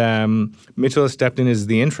 And Mitchell has stepped in as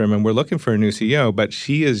the interim, and we're looking for a new CEO, but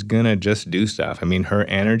she is going to just do stuff. I mean, her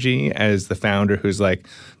energy as the founder who's like,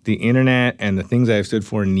 the internet and the things I've stood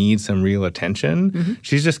for need some real attention.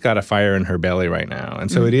 She's just got a fire in her belly right now.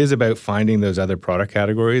 And so it is about finding those other product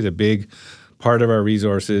categories, a big part of our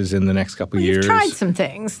resources in the next couple of years. You've tried some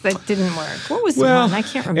things that didn't work. What was the one? I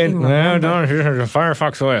can't remember.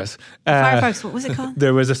 Firefox OS. Firefox, what was it called?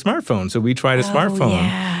 There was a smartphone, so we tried a smartphone.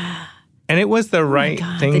 Yeah. And it was the right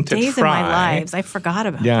thing to try. The days of my lives, I forgot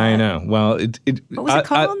about that. Yeah, I know. Well, what was it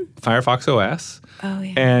called? Firefox OS. Oh,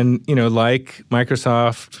 yeah. And, like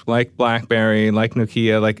Microsoft, like BlackBerry, like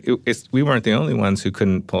Nokia, we weren't the only ones who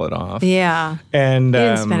couldn't pull it off. Yeah. And you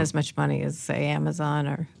didn't spend as much money as, say, Amazon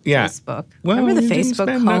or Facebook. Well, remember the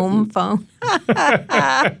Facebook home phone?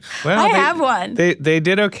 I have one. They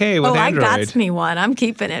did okay with Android. I got me one. I'm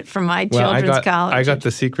keeping it from my children's college. I got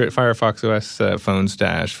the secret Firefox OS phone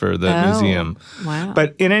stash for the museum. Wow.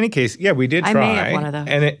 But in any case, we did try. I may have one of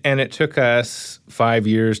those. And it took us 5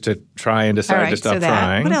 years to try and decide to stop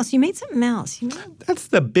trying. What else? You made something else. That's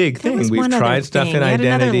the big thing. We've tried stuff in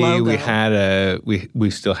identity. We had we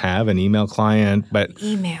still have an email client, but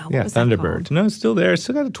email. Yeah, Thunderbird. No, it's still there. It's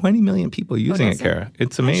still got 20 million people using it, Kara.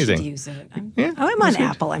 It's amazing. I should use it. I'm on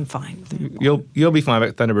Apple. I'm fine with it. You'll be fine,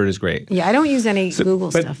 but Thunderbird is great. Yeah, I don't use any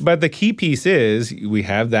Google stuff. But the key piece is we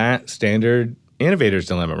have that standard innovator's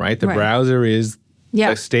dilemma, right? The browser is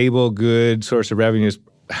a stable, good source of revenues.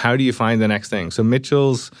 How do you find the next thing? So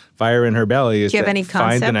Mitchell's fire in her belly is to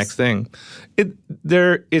find the next thing.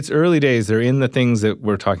 It's early days. They're in the things that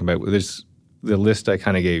we're talking about. There's the list I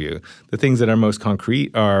kind of gave you. The things that are most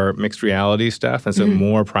concrete are mixed reality stuff, and so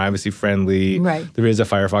more privacy friendly. Right. There is a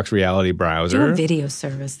Firefox reality browser. Do a video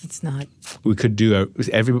service that's not. We could do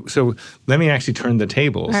so let me actually turn the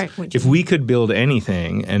tables. Right, if we could build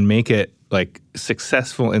anything and make it like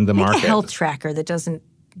successful in the market. Make a health tracker that doesn't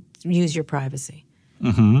use your privacy.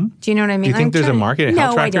 Mm-hmm. Do you know what I mean? Do you think there's a market of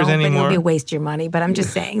health trackers anymore? No, I don't, but it'll be waste of your money. But I'm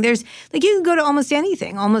just saying, there's, like, you can go to almost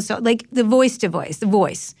anything, almost, like, the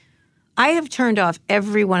voice. I have turned off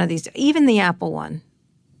every one of these, even the Apple one.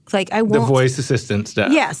 Like, I won't. The voice assistant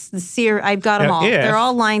stuff. Yes, the Seer, I've got them all. They're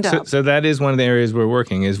all lined up. So that is one of the areas we're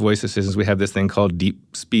working is voice assistants. We have this thing called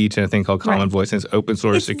deep speech and a thing called common voice, and it's open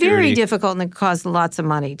source security. It's very difficult and it costs lots of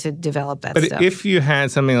money to develop that stuff. But if you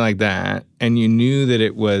had something like that and you knew that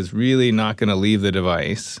it was really not going to leave the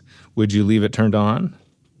device, would you leave it turned on?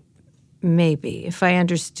 Maybe, if I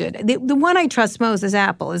understood. The one I trust most is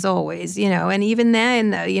Apple, as always, and even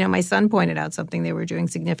then, my son pointed out something. They were doing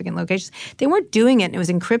significant locations. They weren't doing it, and it was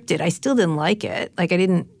encrypted. I still didn't like it. Like, I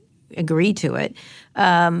didn't agree to it.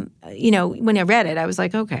 When I read it, I was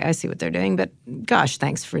like, okay, I see what they're doing, but gosh,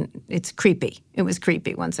 it's creepy. It was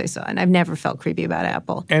creepy once I saw it, and I've never felt creepy about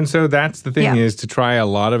Apple. And so that's the thing is to try a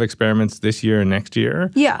lot of experiments this year and next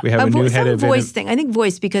year. Yeah. We have a new head of voice thing. I think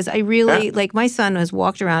voice, because I really, like, my son has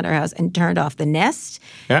walked around our house and turned off the Nest.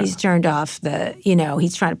 Yeah. He's turned off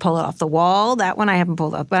he's trying to pull it off the wall. That one I haven't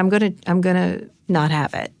pulled off, but I'm gonna not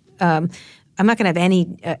have it. I'm not going to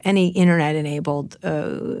have any internet-enabled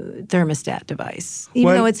thermostat device,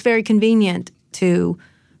 even though it's very convenient to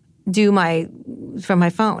do from my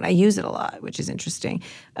phone. I use it a lot, which is interesting.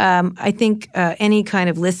 I think any kind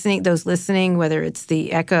of listening, whether it's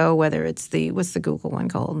the Echo, whether it's what's the Google one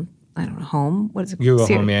called? I don't know, Home? What is it? Google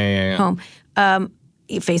Home, yeah. Home.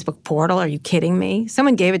 Facebook Portal, are you kidding me?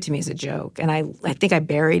 Someone gave it to me as a joke, and I think I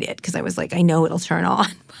buried it because I was like, I know it'll turn on.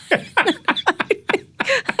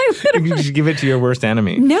 You just give it to your worst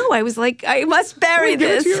enemy. No, I was like, I must bury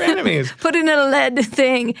this. Give it to your enemies. Put it in a lead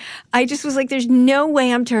thing. I just was like, there's no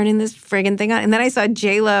way I'm turning this friggin' thing on. And then I saw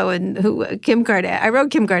J-Lo and Kim Kardashian. I wrote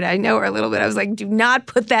Kim Kardashian. I know her a little bit. I was like, do not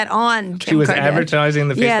put that on, Kim She was Kardashian. Advertising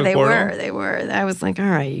the Facebook portal? Yeah, they were. I was like, all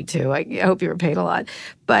right, you two. I hope you were paid a lot.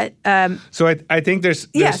 But so I think there's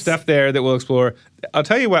stuff there that we'll explore. I'll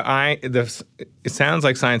tell you what it sounds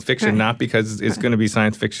like science fiction, not because it's going to be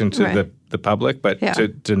science fiction to the public, but to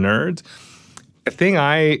nerds. A thing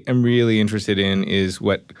I am really interested in is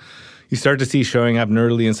what you start to see showing up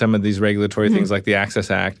nerdily in some of these regulatory things like the Access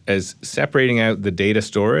Act as separating out the data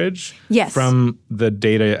storage from the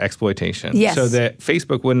data exploitation. Yes. So that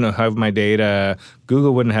Facebook wouldn't have my data,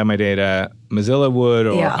 Google wouldn't have my data, Mozilla would,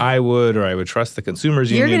 or I would, or I would trust the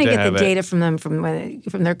consumers union to have it. You're going to get the data from them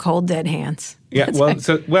from their cold, dead hands. Yeah,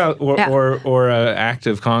 or an act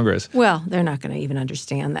of Congress. Well, they're not going to even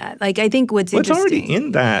understand that. Like, I think what's interesting. It's already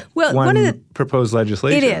in that one of the proposed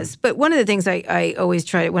legislation. It is, but one of the things I always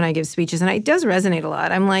try when I give speeches, and it does resonate a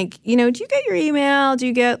lot. I'm like, do you get your email? Do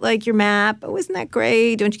you get like your map? Oh, isn't that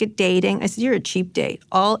great? Don't you get dating? I said, you're a cheap date.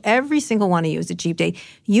 Every single one of you is a cheap date.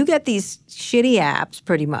 You get these shitty apps,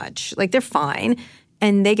 pretty much. Like, they're fine.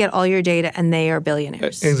 And they get all your data, and they are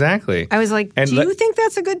billionaires. Exactly. I was like, do you think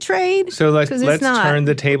that's a good trade? So let's turn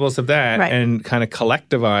the tables of that and kind of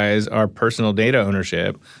collectivize our personal data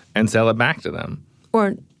ownership and sell it back to them.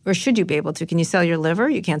 Or should you be able to? Can you sell your liver?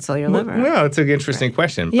 You can't sell your liver. Well, it's an interesting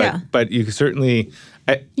question. But you certainly...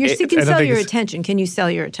 You can sell your attention. Can you sell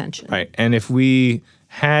your attention? Right. And if we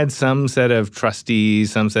had some set of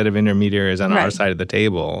trustees, some set of intermediaries on our side of the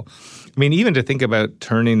table... I mean, even to think about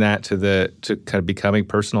turning that to kind of becoming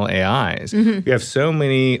personal AIs. We have so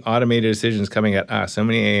many automated decisions coming at us, so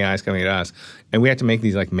many AIs coming at us, and we have to make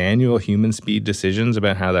these like manual human speed decisions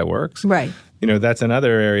about how that works. Right. that's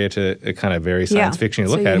another area to kind of very science fiction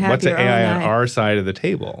look at. What's the AI on our side of the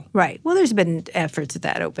table? Right. Well, there's been efforts at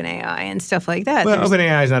that, OpenAI and stuff like that. Well,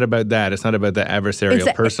 OpenAI is not about that. It's not about the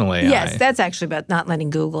adversarial personal AI. Yes, that's actually about not letting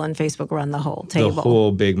Google and Facebook run the whole table. The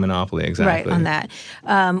whole big monopoly, exactly. Right, on that,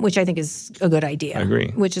 which I think is a good idea. I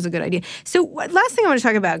agree. Which is a good idea. So last thing I want to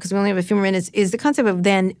talk about, because we only have a few more minutes, is the concept of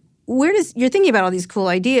then you're thinking about all these cool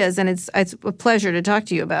ideas, and it's a pleasure to talk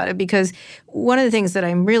to you about it, because one of the things that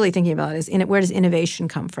I'm really thinking about is where does innovation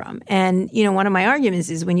come from? And, one of my arguments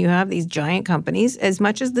is when you have these giant companies, as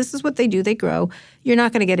much as this is what they do, they grow, you're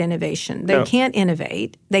not going to get innovation. They can't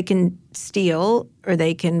innovate. They can steal, or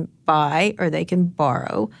they can buy, or they can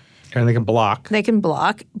borrow. And they can block. They can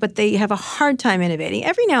block, but they have a hard time innovating.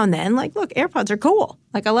 Every now and then, look, AirPods are cool.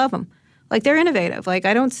 I love them. They're innovative. I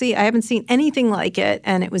haven't seen anything like it,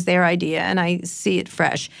 and it was their idea, and I see it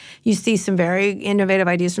fresh. You see some very innovative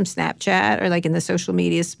ideas from Snapchat or in the social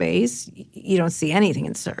media space. You don't see anything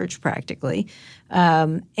in search practically.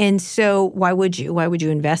 And so why would you? Why would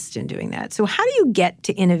you invest in doing that? So how do you get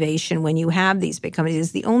to innovation when you have these big companies?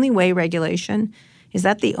 Is the only way regulation? Is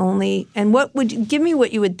that the only? And give me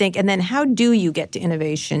what you would think, and then how do you get to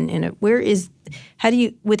innovation how do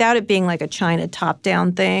you, without it being like a China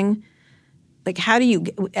top-down thing, how do you,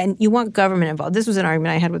 and you want government involved. This was an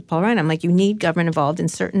argument I had with Paul Ryan. I'm you need government involved in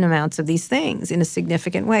certain amounts of these things in a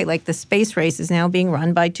significant way. The space race is now being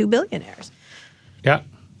run by 2 billionaires. Yeah.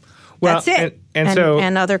 Well, that's it.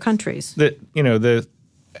 And other countries. I've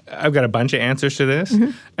got a bunch of answers to this.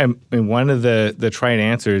 Mm-hmm. And one of the trite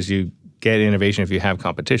answers, you get innovation if you have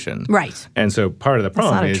competition. Right. And so part of the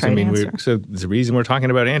problem is, so the reason we're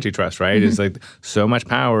talking about antitrust, right, is so much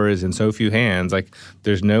power is in so few hands.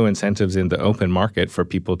 There's no incentives in the open market for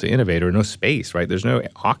people to innovate, or no space, right? There's no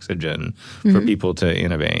oxygen for people to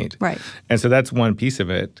innovate. Right. And so that's one piece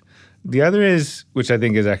of it. The other is, which I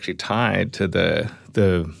think is actually tied to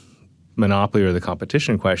the monopoly or the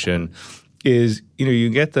competition question, is, you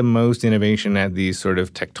get the most innovation at these sort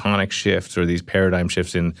of tectonic shifts or these paradigm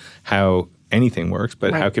shifts in how anything works,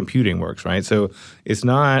 but how computing works, right? So it's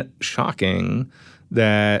not shocking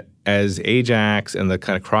that as Ajax and the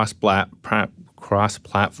kind of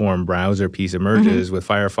cross-platform browser piece emerges with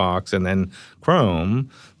Firefox and then Chrome,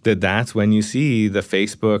 that's when you see the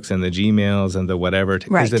Facebooks and the Gmails and the whatever.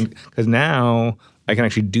 Because now I can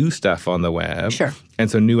actually do stuff on the web. Sure. And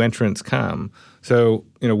so new entrants come. So,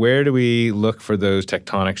 where do we look for those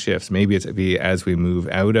tectonic shifts? Maybe it's as we move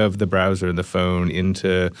out of the browser and the phone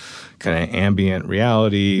into kind of ambient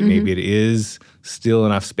reality. Mm-hmm. Maybe it is still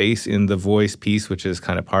enough space in the voice piece, which is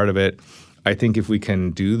kind of part of it. I think if we can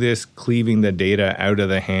do this, cleaving the data out of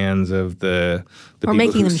the hands of the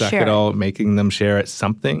people who suck it all, making them share it,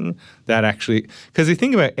 something that actually – because the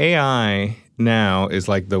thing about AI now is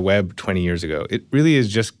like the web 20 years ago. It really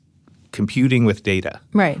is just computing with data.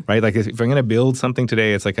 Right. If I'm going to build something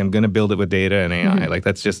today, it's I'm going to build it with data and AI. Mm-hmm.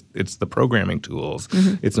 That's just – it's the programming tools.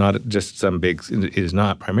 Mm-hmm. It's not just it is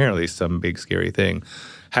not primarily some big scary thing.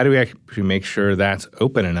 How do we actually make sure that's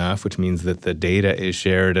open enough, which means that the data is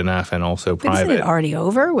shared enough and also private? Isn't it already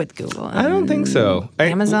over with Google? I don't think so.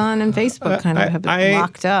 Amazon and Facebook have it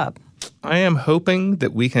locked up. I am hoping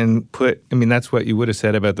that we can put – that's what you would have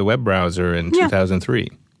said about the web browser in 2003.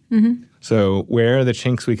 Mm-hmm. So where are the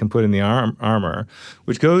chinks we can put in the armor,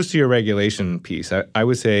 which goes to your regulation piece. I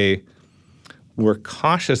would say we're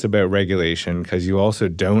cautious about regulation because you also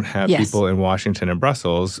don't have people in Washington and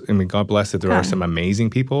Brussels. God bless it, there are some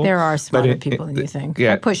amazing people. There are smarter people than you think.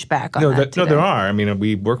 I push back on that today. No, there are.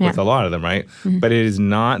 We work with a lot of them, right? Mm-hmm. But it is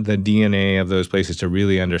not the DNA of those places to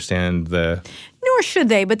really understand the – nor should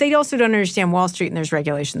they, but they also don't understand Wall Street, and there's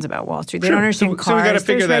regulations about Wall Street. They don't understand cars. So we got to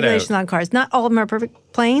figure that out. There's regulations on cars. Not all of them are perfect.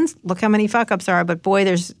 Planes, look how many fuck-ups are, but boy,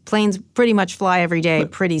 there's planes pretty much fly every day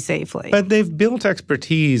pretty safely. But they've built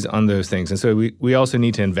expertise on those things, and so we also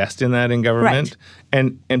need to invest in that in government.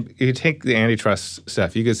 Right. And you take the antitrust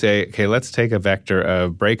stuff, you could say, okay, let's take a vector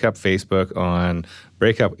of break up Facebook on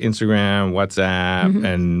break up Instagram, WhatsApp,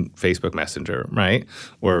 and Facebook Messenger, right?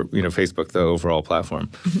 Or, Facebook, the overall platform.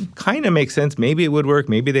 Mm-hmm. Kind of makes sense. Maybe it would work.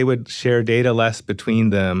 Maybe they would share data less between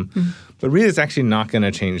them. Mm-hmm. But really, it's actually not going to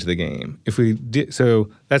change the game. If we did, so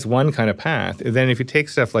that's one kind of path. Then if you take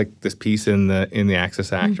stuff like this piece in the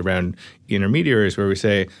Access Act around intermediaries where we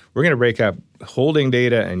say we're going to break up holding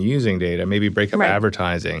data and using data, maybe break up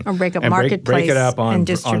advertising. Or break up marketplace break it up on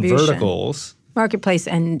verticals. Marketplace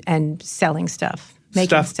and selling stuff.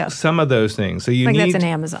 Making stuff. Some of those things. So that's an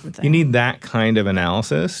Amazon thing. You need that kind of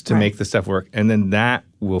analysis to make the stuff work, and then that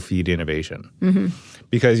will feed innovation. Mm-hmm.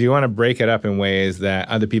 because you want to break it up in ways that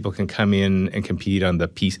other people can come in and compete on the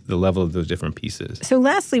level of those different pieces. So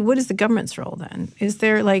lastly, what is the government's role then? Is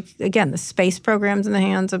there, like, again, the space programs in the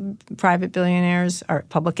hands of private billionaires? Our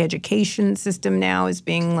public education system now is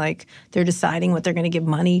being like, they're deciding what they're going to give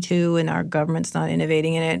money to, and our government's not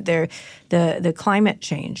innovating in it. The climate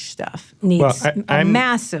change stuff needs a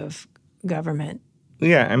massive government.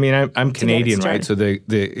 Yeah, I mean, I'm Canadian, right? So the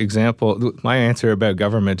example, my answer about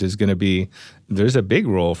government is going to be, there's a big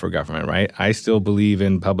role for government, right? I still believe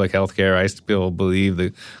in public health care. I still believe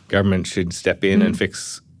the government should step in and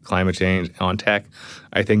fix climate change on tech.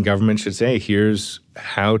 I think government should say, here's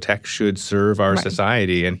how tech should serve our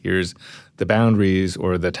society, and here's the boundaries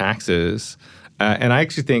or the taxes. And I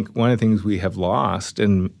actually think one of the things we have lost,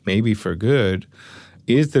 and maybe for good,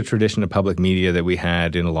 is the tradition of public media that we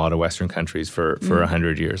had in a lot of Western countries for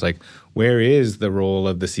 100 years. Like, where is the role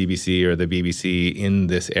of the CBC or the BBC in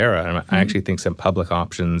this era? And I actually think some public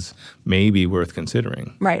options may be worth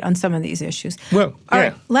considering. Right, on some of these issues. Well, All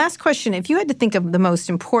right, last question. If you had to think of the most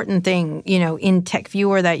important thing, in tech, if you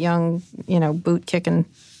were that young, boot-kicking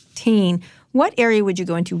teen, what area would you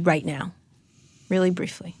go into right now? Really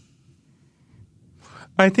briefly.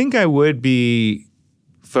 I think I would be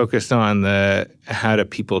focused on how do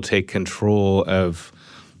people take control of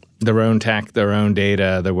their own tech, their own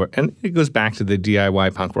data, and it goes back to the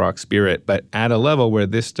DIY punk rock spirit, but at a level where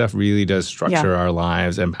this stuff really does structure our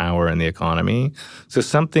lives and power and the economy. So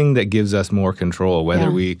something that gives us more control, whether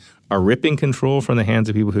we are ripping control from the hands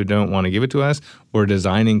of people who don't want to give it to us, or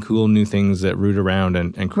designing cool new things that root around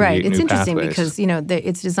and create new pathways. Right. It's interesting because,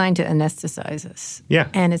 it's designed to anesthetize us. Yeah.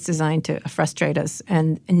 And it's designed to frustrate us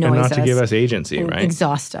and annoy us. And not to give us agency, and right?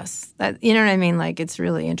 Exhaust us. You know what I mean? Like, it's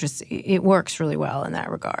really interesting. It works really well in that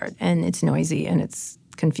regard. And it's noisy and it's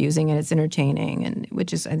confusing and it's entertaining, and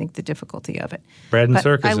which is, I think, the difficulty of it. Bread and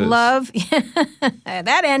circuses. I love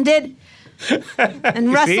that ended.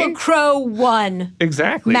 And Russell Crowe won.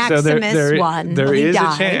 Exactly. Maximus won. There is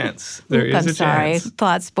died. A chance. There is a chance. Sorry,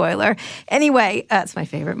 plot spoiler. Anyway, that's my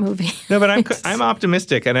favorite movie. No, but I'm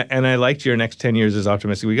optimistic, and I liked your next 10 years as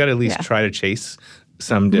optimistic. We got to at least try to chase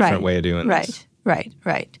some different way of doing this.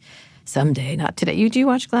 Right. Someday, not today. Do you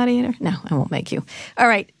watch Gladiator? No, I won't make you. All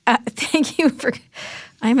right. Thank you for.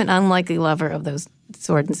 I'm an unlikely lover of those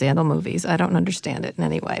sword and sandal movies. I don't understand it in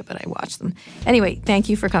any way, but I watch them. Anyway, thank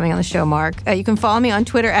you for coming on the show, Mark. You can follow me on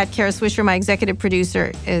Twitter at Kara Swisher. My executive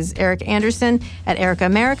producer is Eric Anderson at Erica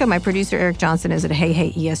America. My producer, Eric Johnson, is at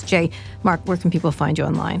Hey ESJ. Mark, where can people find you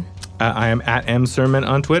online? I am at Surman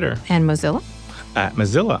on Twitter. And Mozilla? At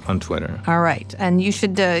Mozilla on Twitter. All right. And you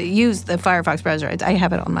should use the Firefox browser. I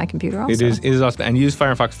have it on my computer also. It is awesome. And use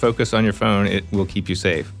Firefox Focus on your phone. It will keep you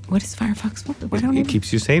safe. What is Firefox Focus? It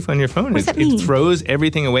keeps you safe on your phone. What does that mean? It throws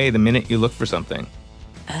everything away the minute you look for something.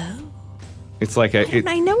 Oh. It's like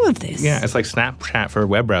I know of this. Yeah, it's like Snapchat for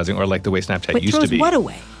web browsing, or like the way Snapchat used to be. What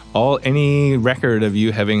away? Any record of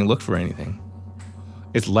you having looked for anything.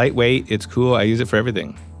 It's lightweight. It's cool. I use it for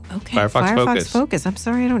everything. Okay. Firefox Focus. I'm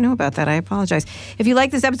sorry I don't know about that. I apologize. If you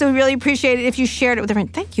like this episode, we really appreciate it if you shared it with a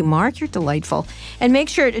friend. Thank you, Mark. You're delightful. And make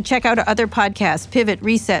sure to check out our other podcasts, Pivot,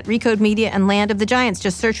 Reset, Recode Media, and Land of the Giants.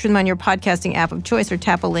 Just search for them on your podcasting app of choice or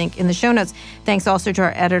tap a link in the show notes. Thanks also to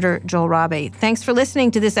our editor, Joel Rabe. Thanks for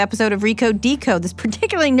listening to this episode of Recode Decode, this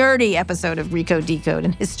particularly nerdy episode of Recode Decode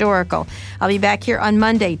and historical. I'll be back here on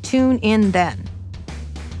Monday. Tune in then.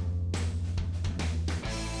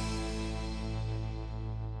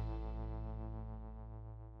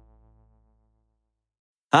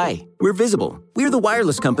 Hi, we're Visible. We're the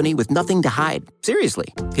wireless company with nothing to hide.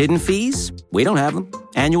 Seriously. Hidden fees? We don't have them.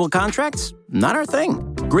 Annual contracts? Not our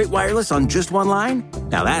thing. Great wireless on just one line?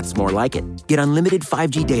 Now that's more like it. Get unlimited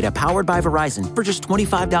 5G data powered by Verizon for just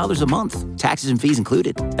 $25 a month. Taxes and fees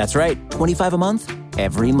included. That's right, $25 a month,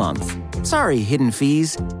 every month. Sorry, hidden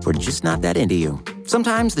fees. We're just not that into you.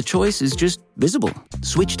 Sometimes the choice is just Visible.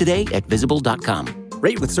 Switch today at Visible.com.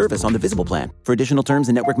 Rate with service on the Visible plan. For additional terms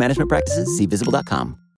and network management practices, see Visible.com.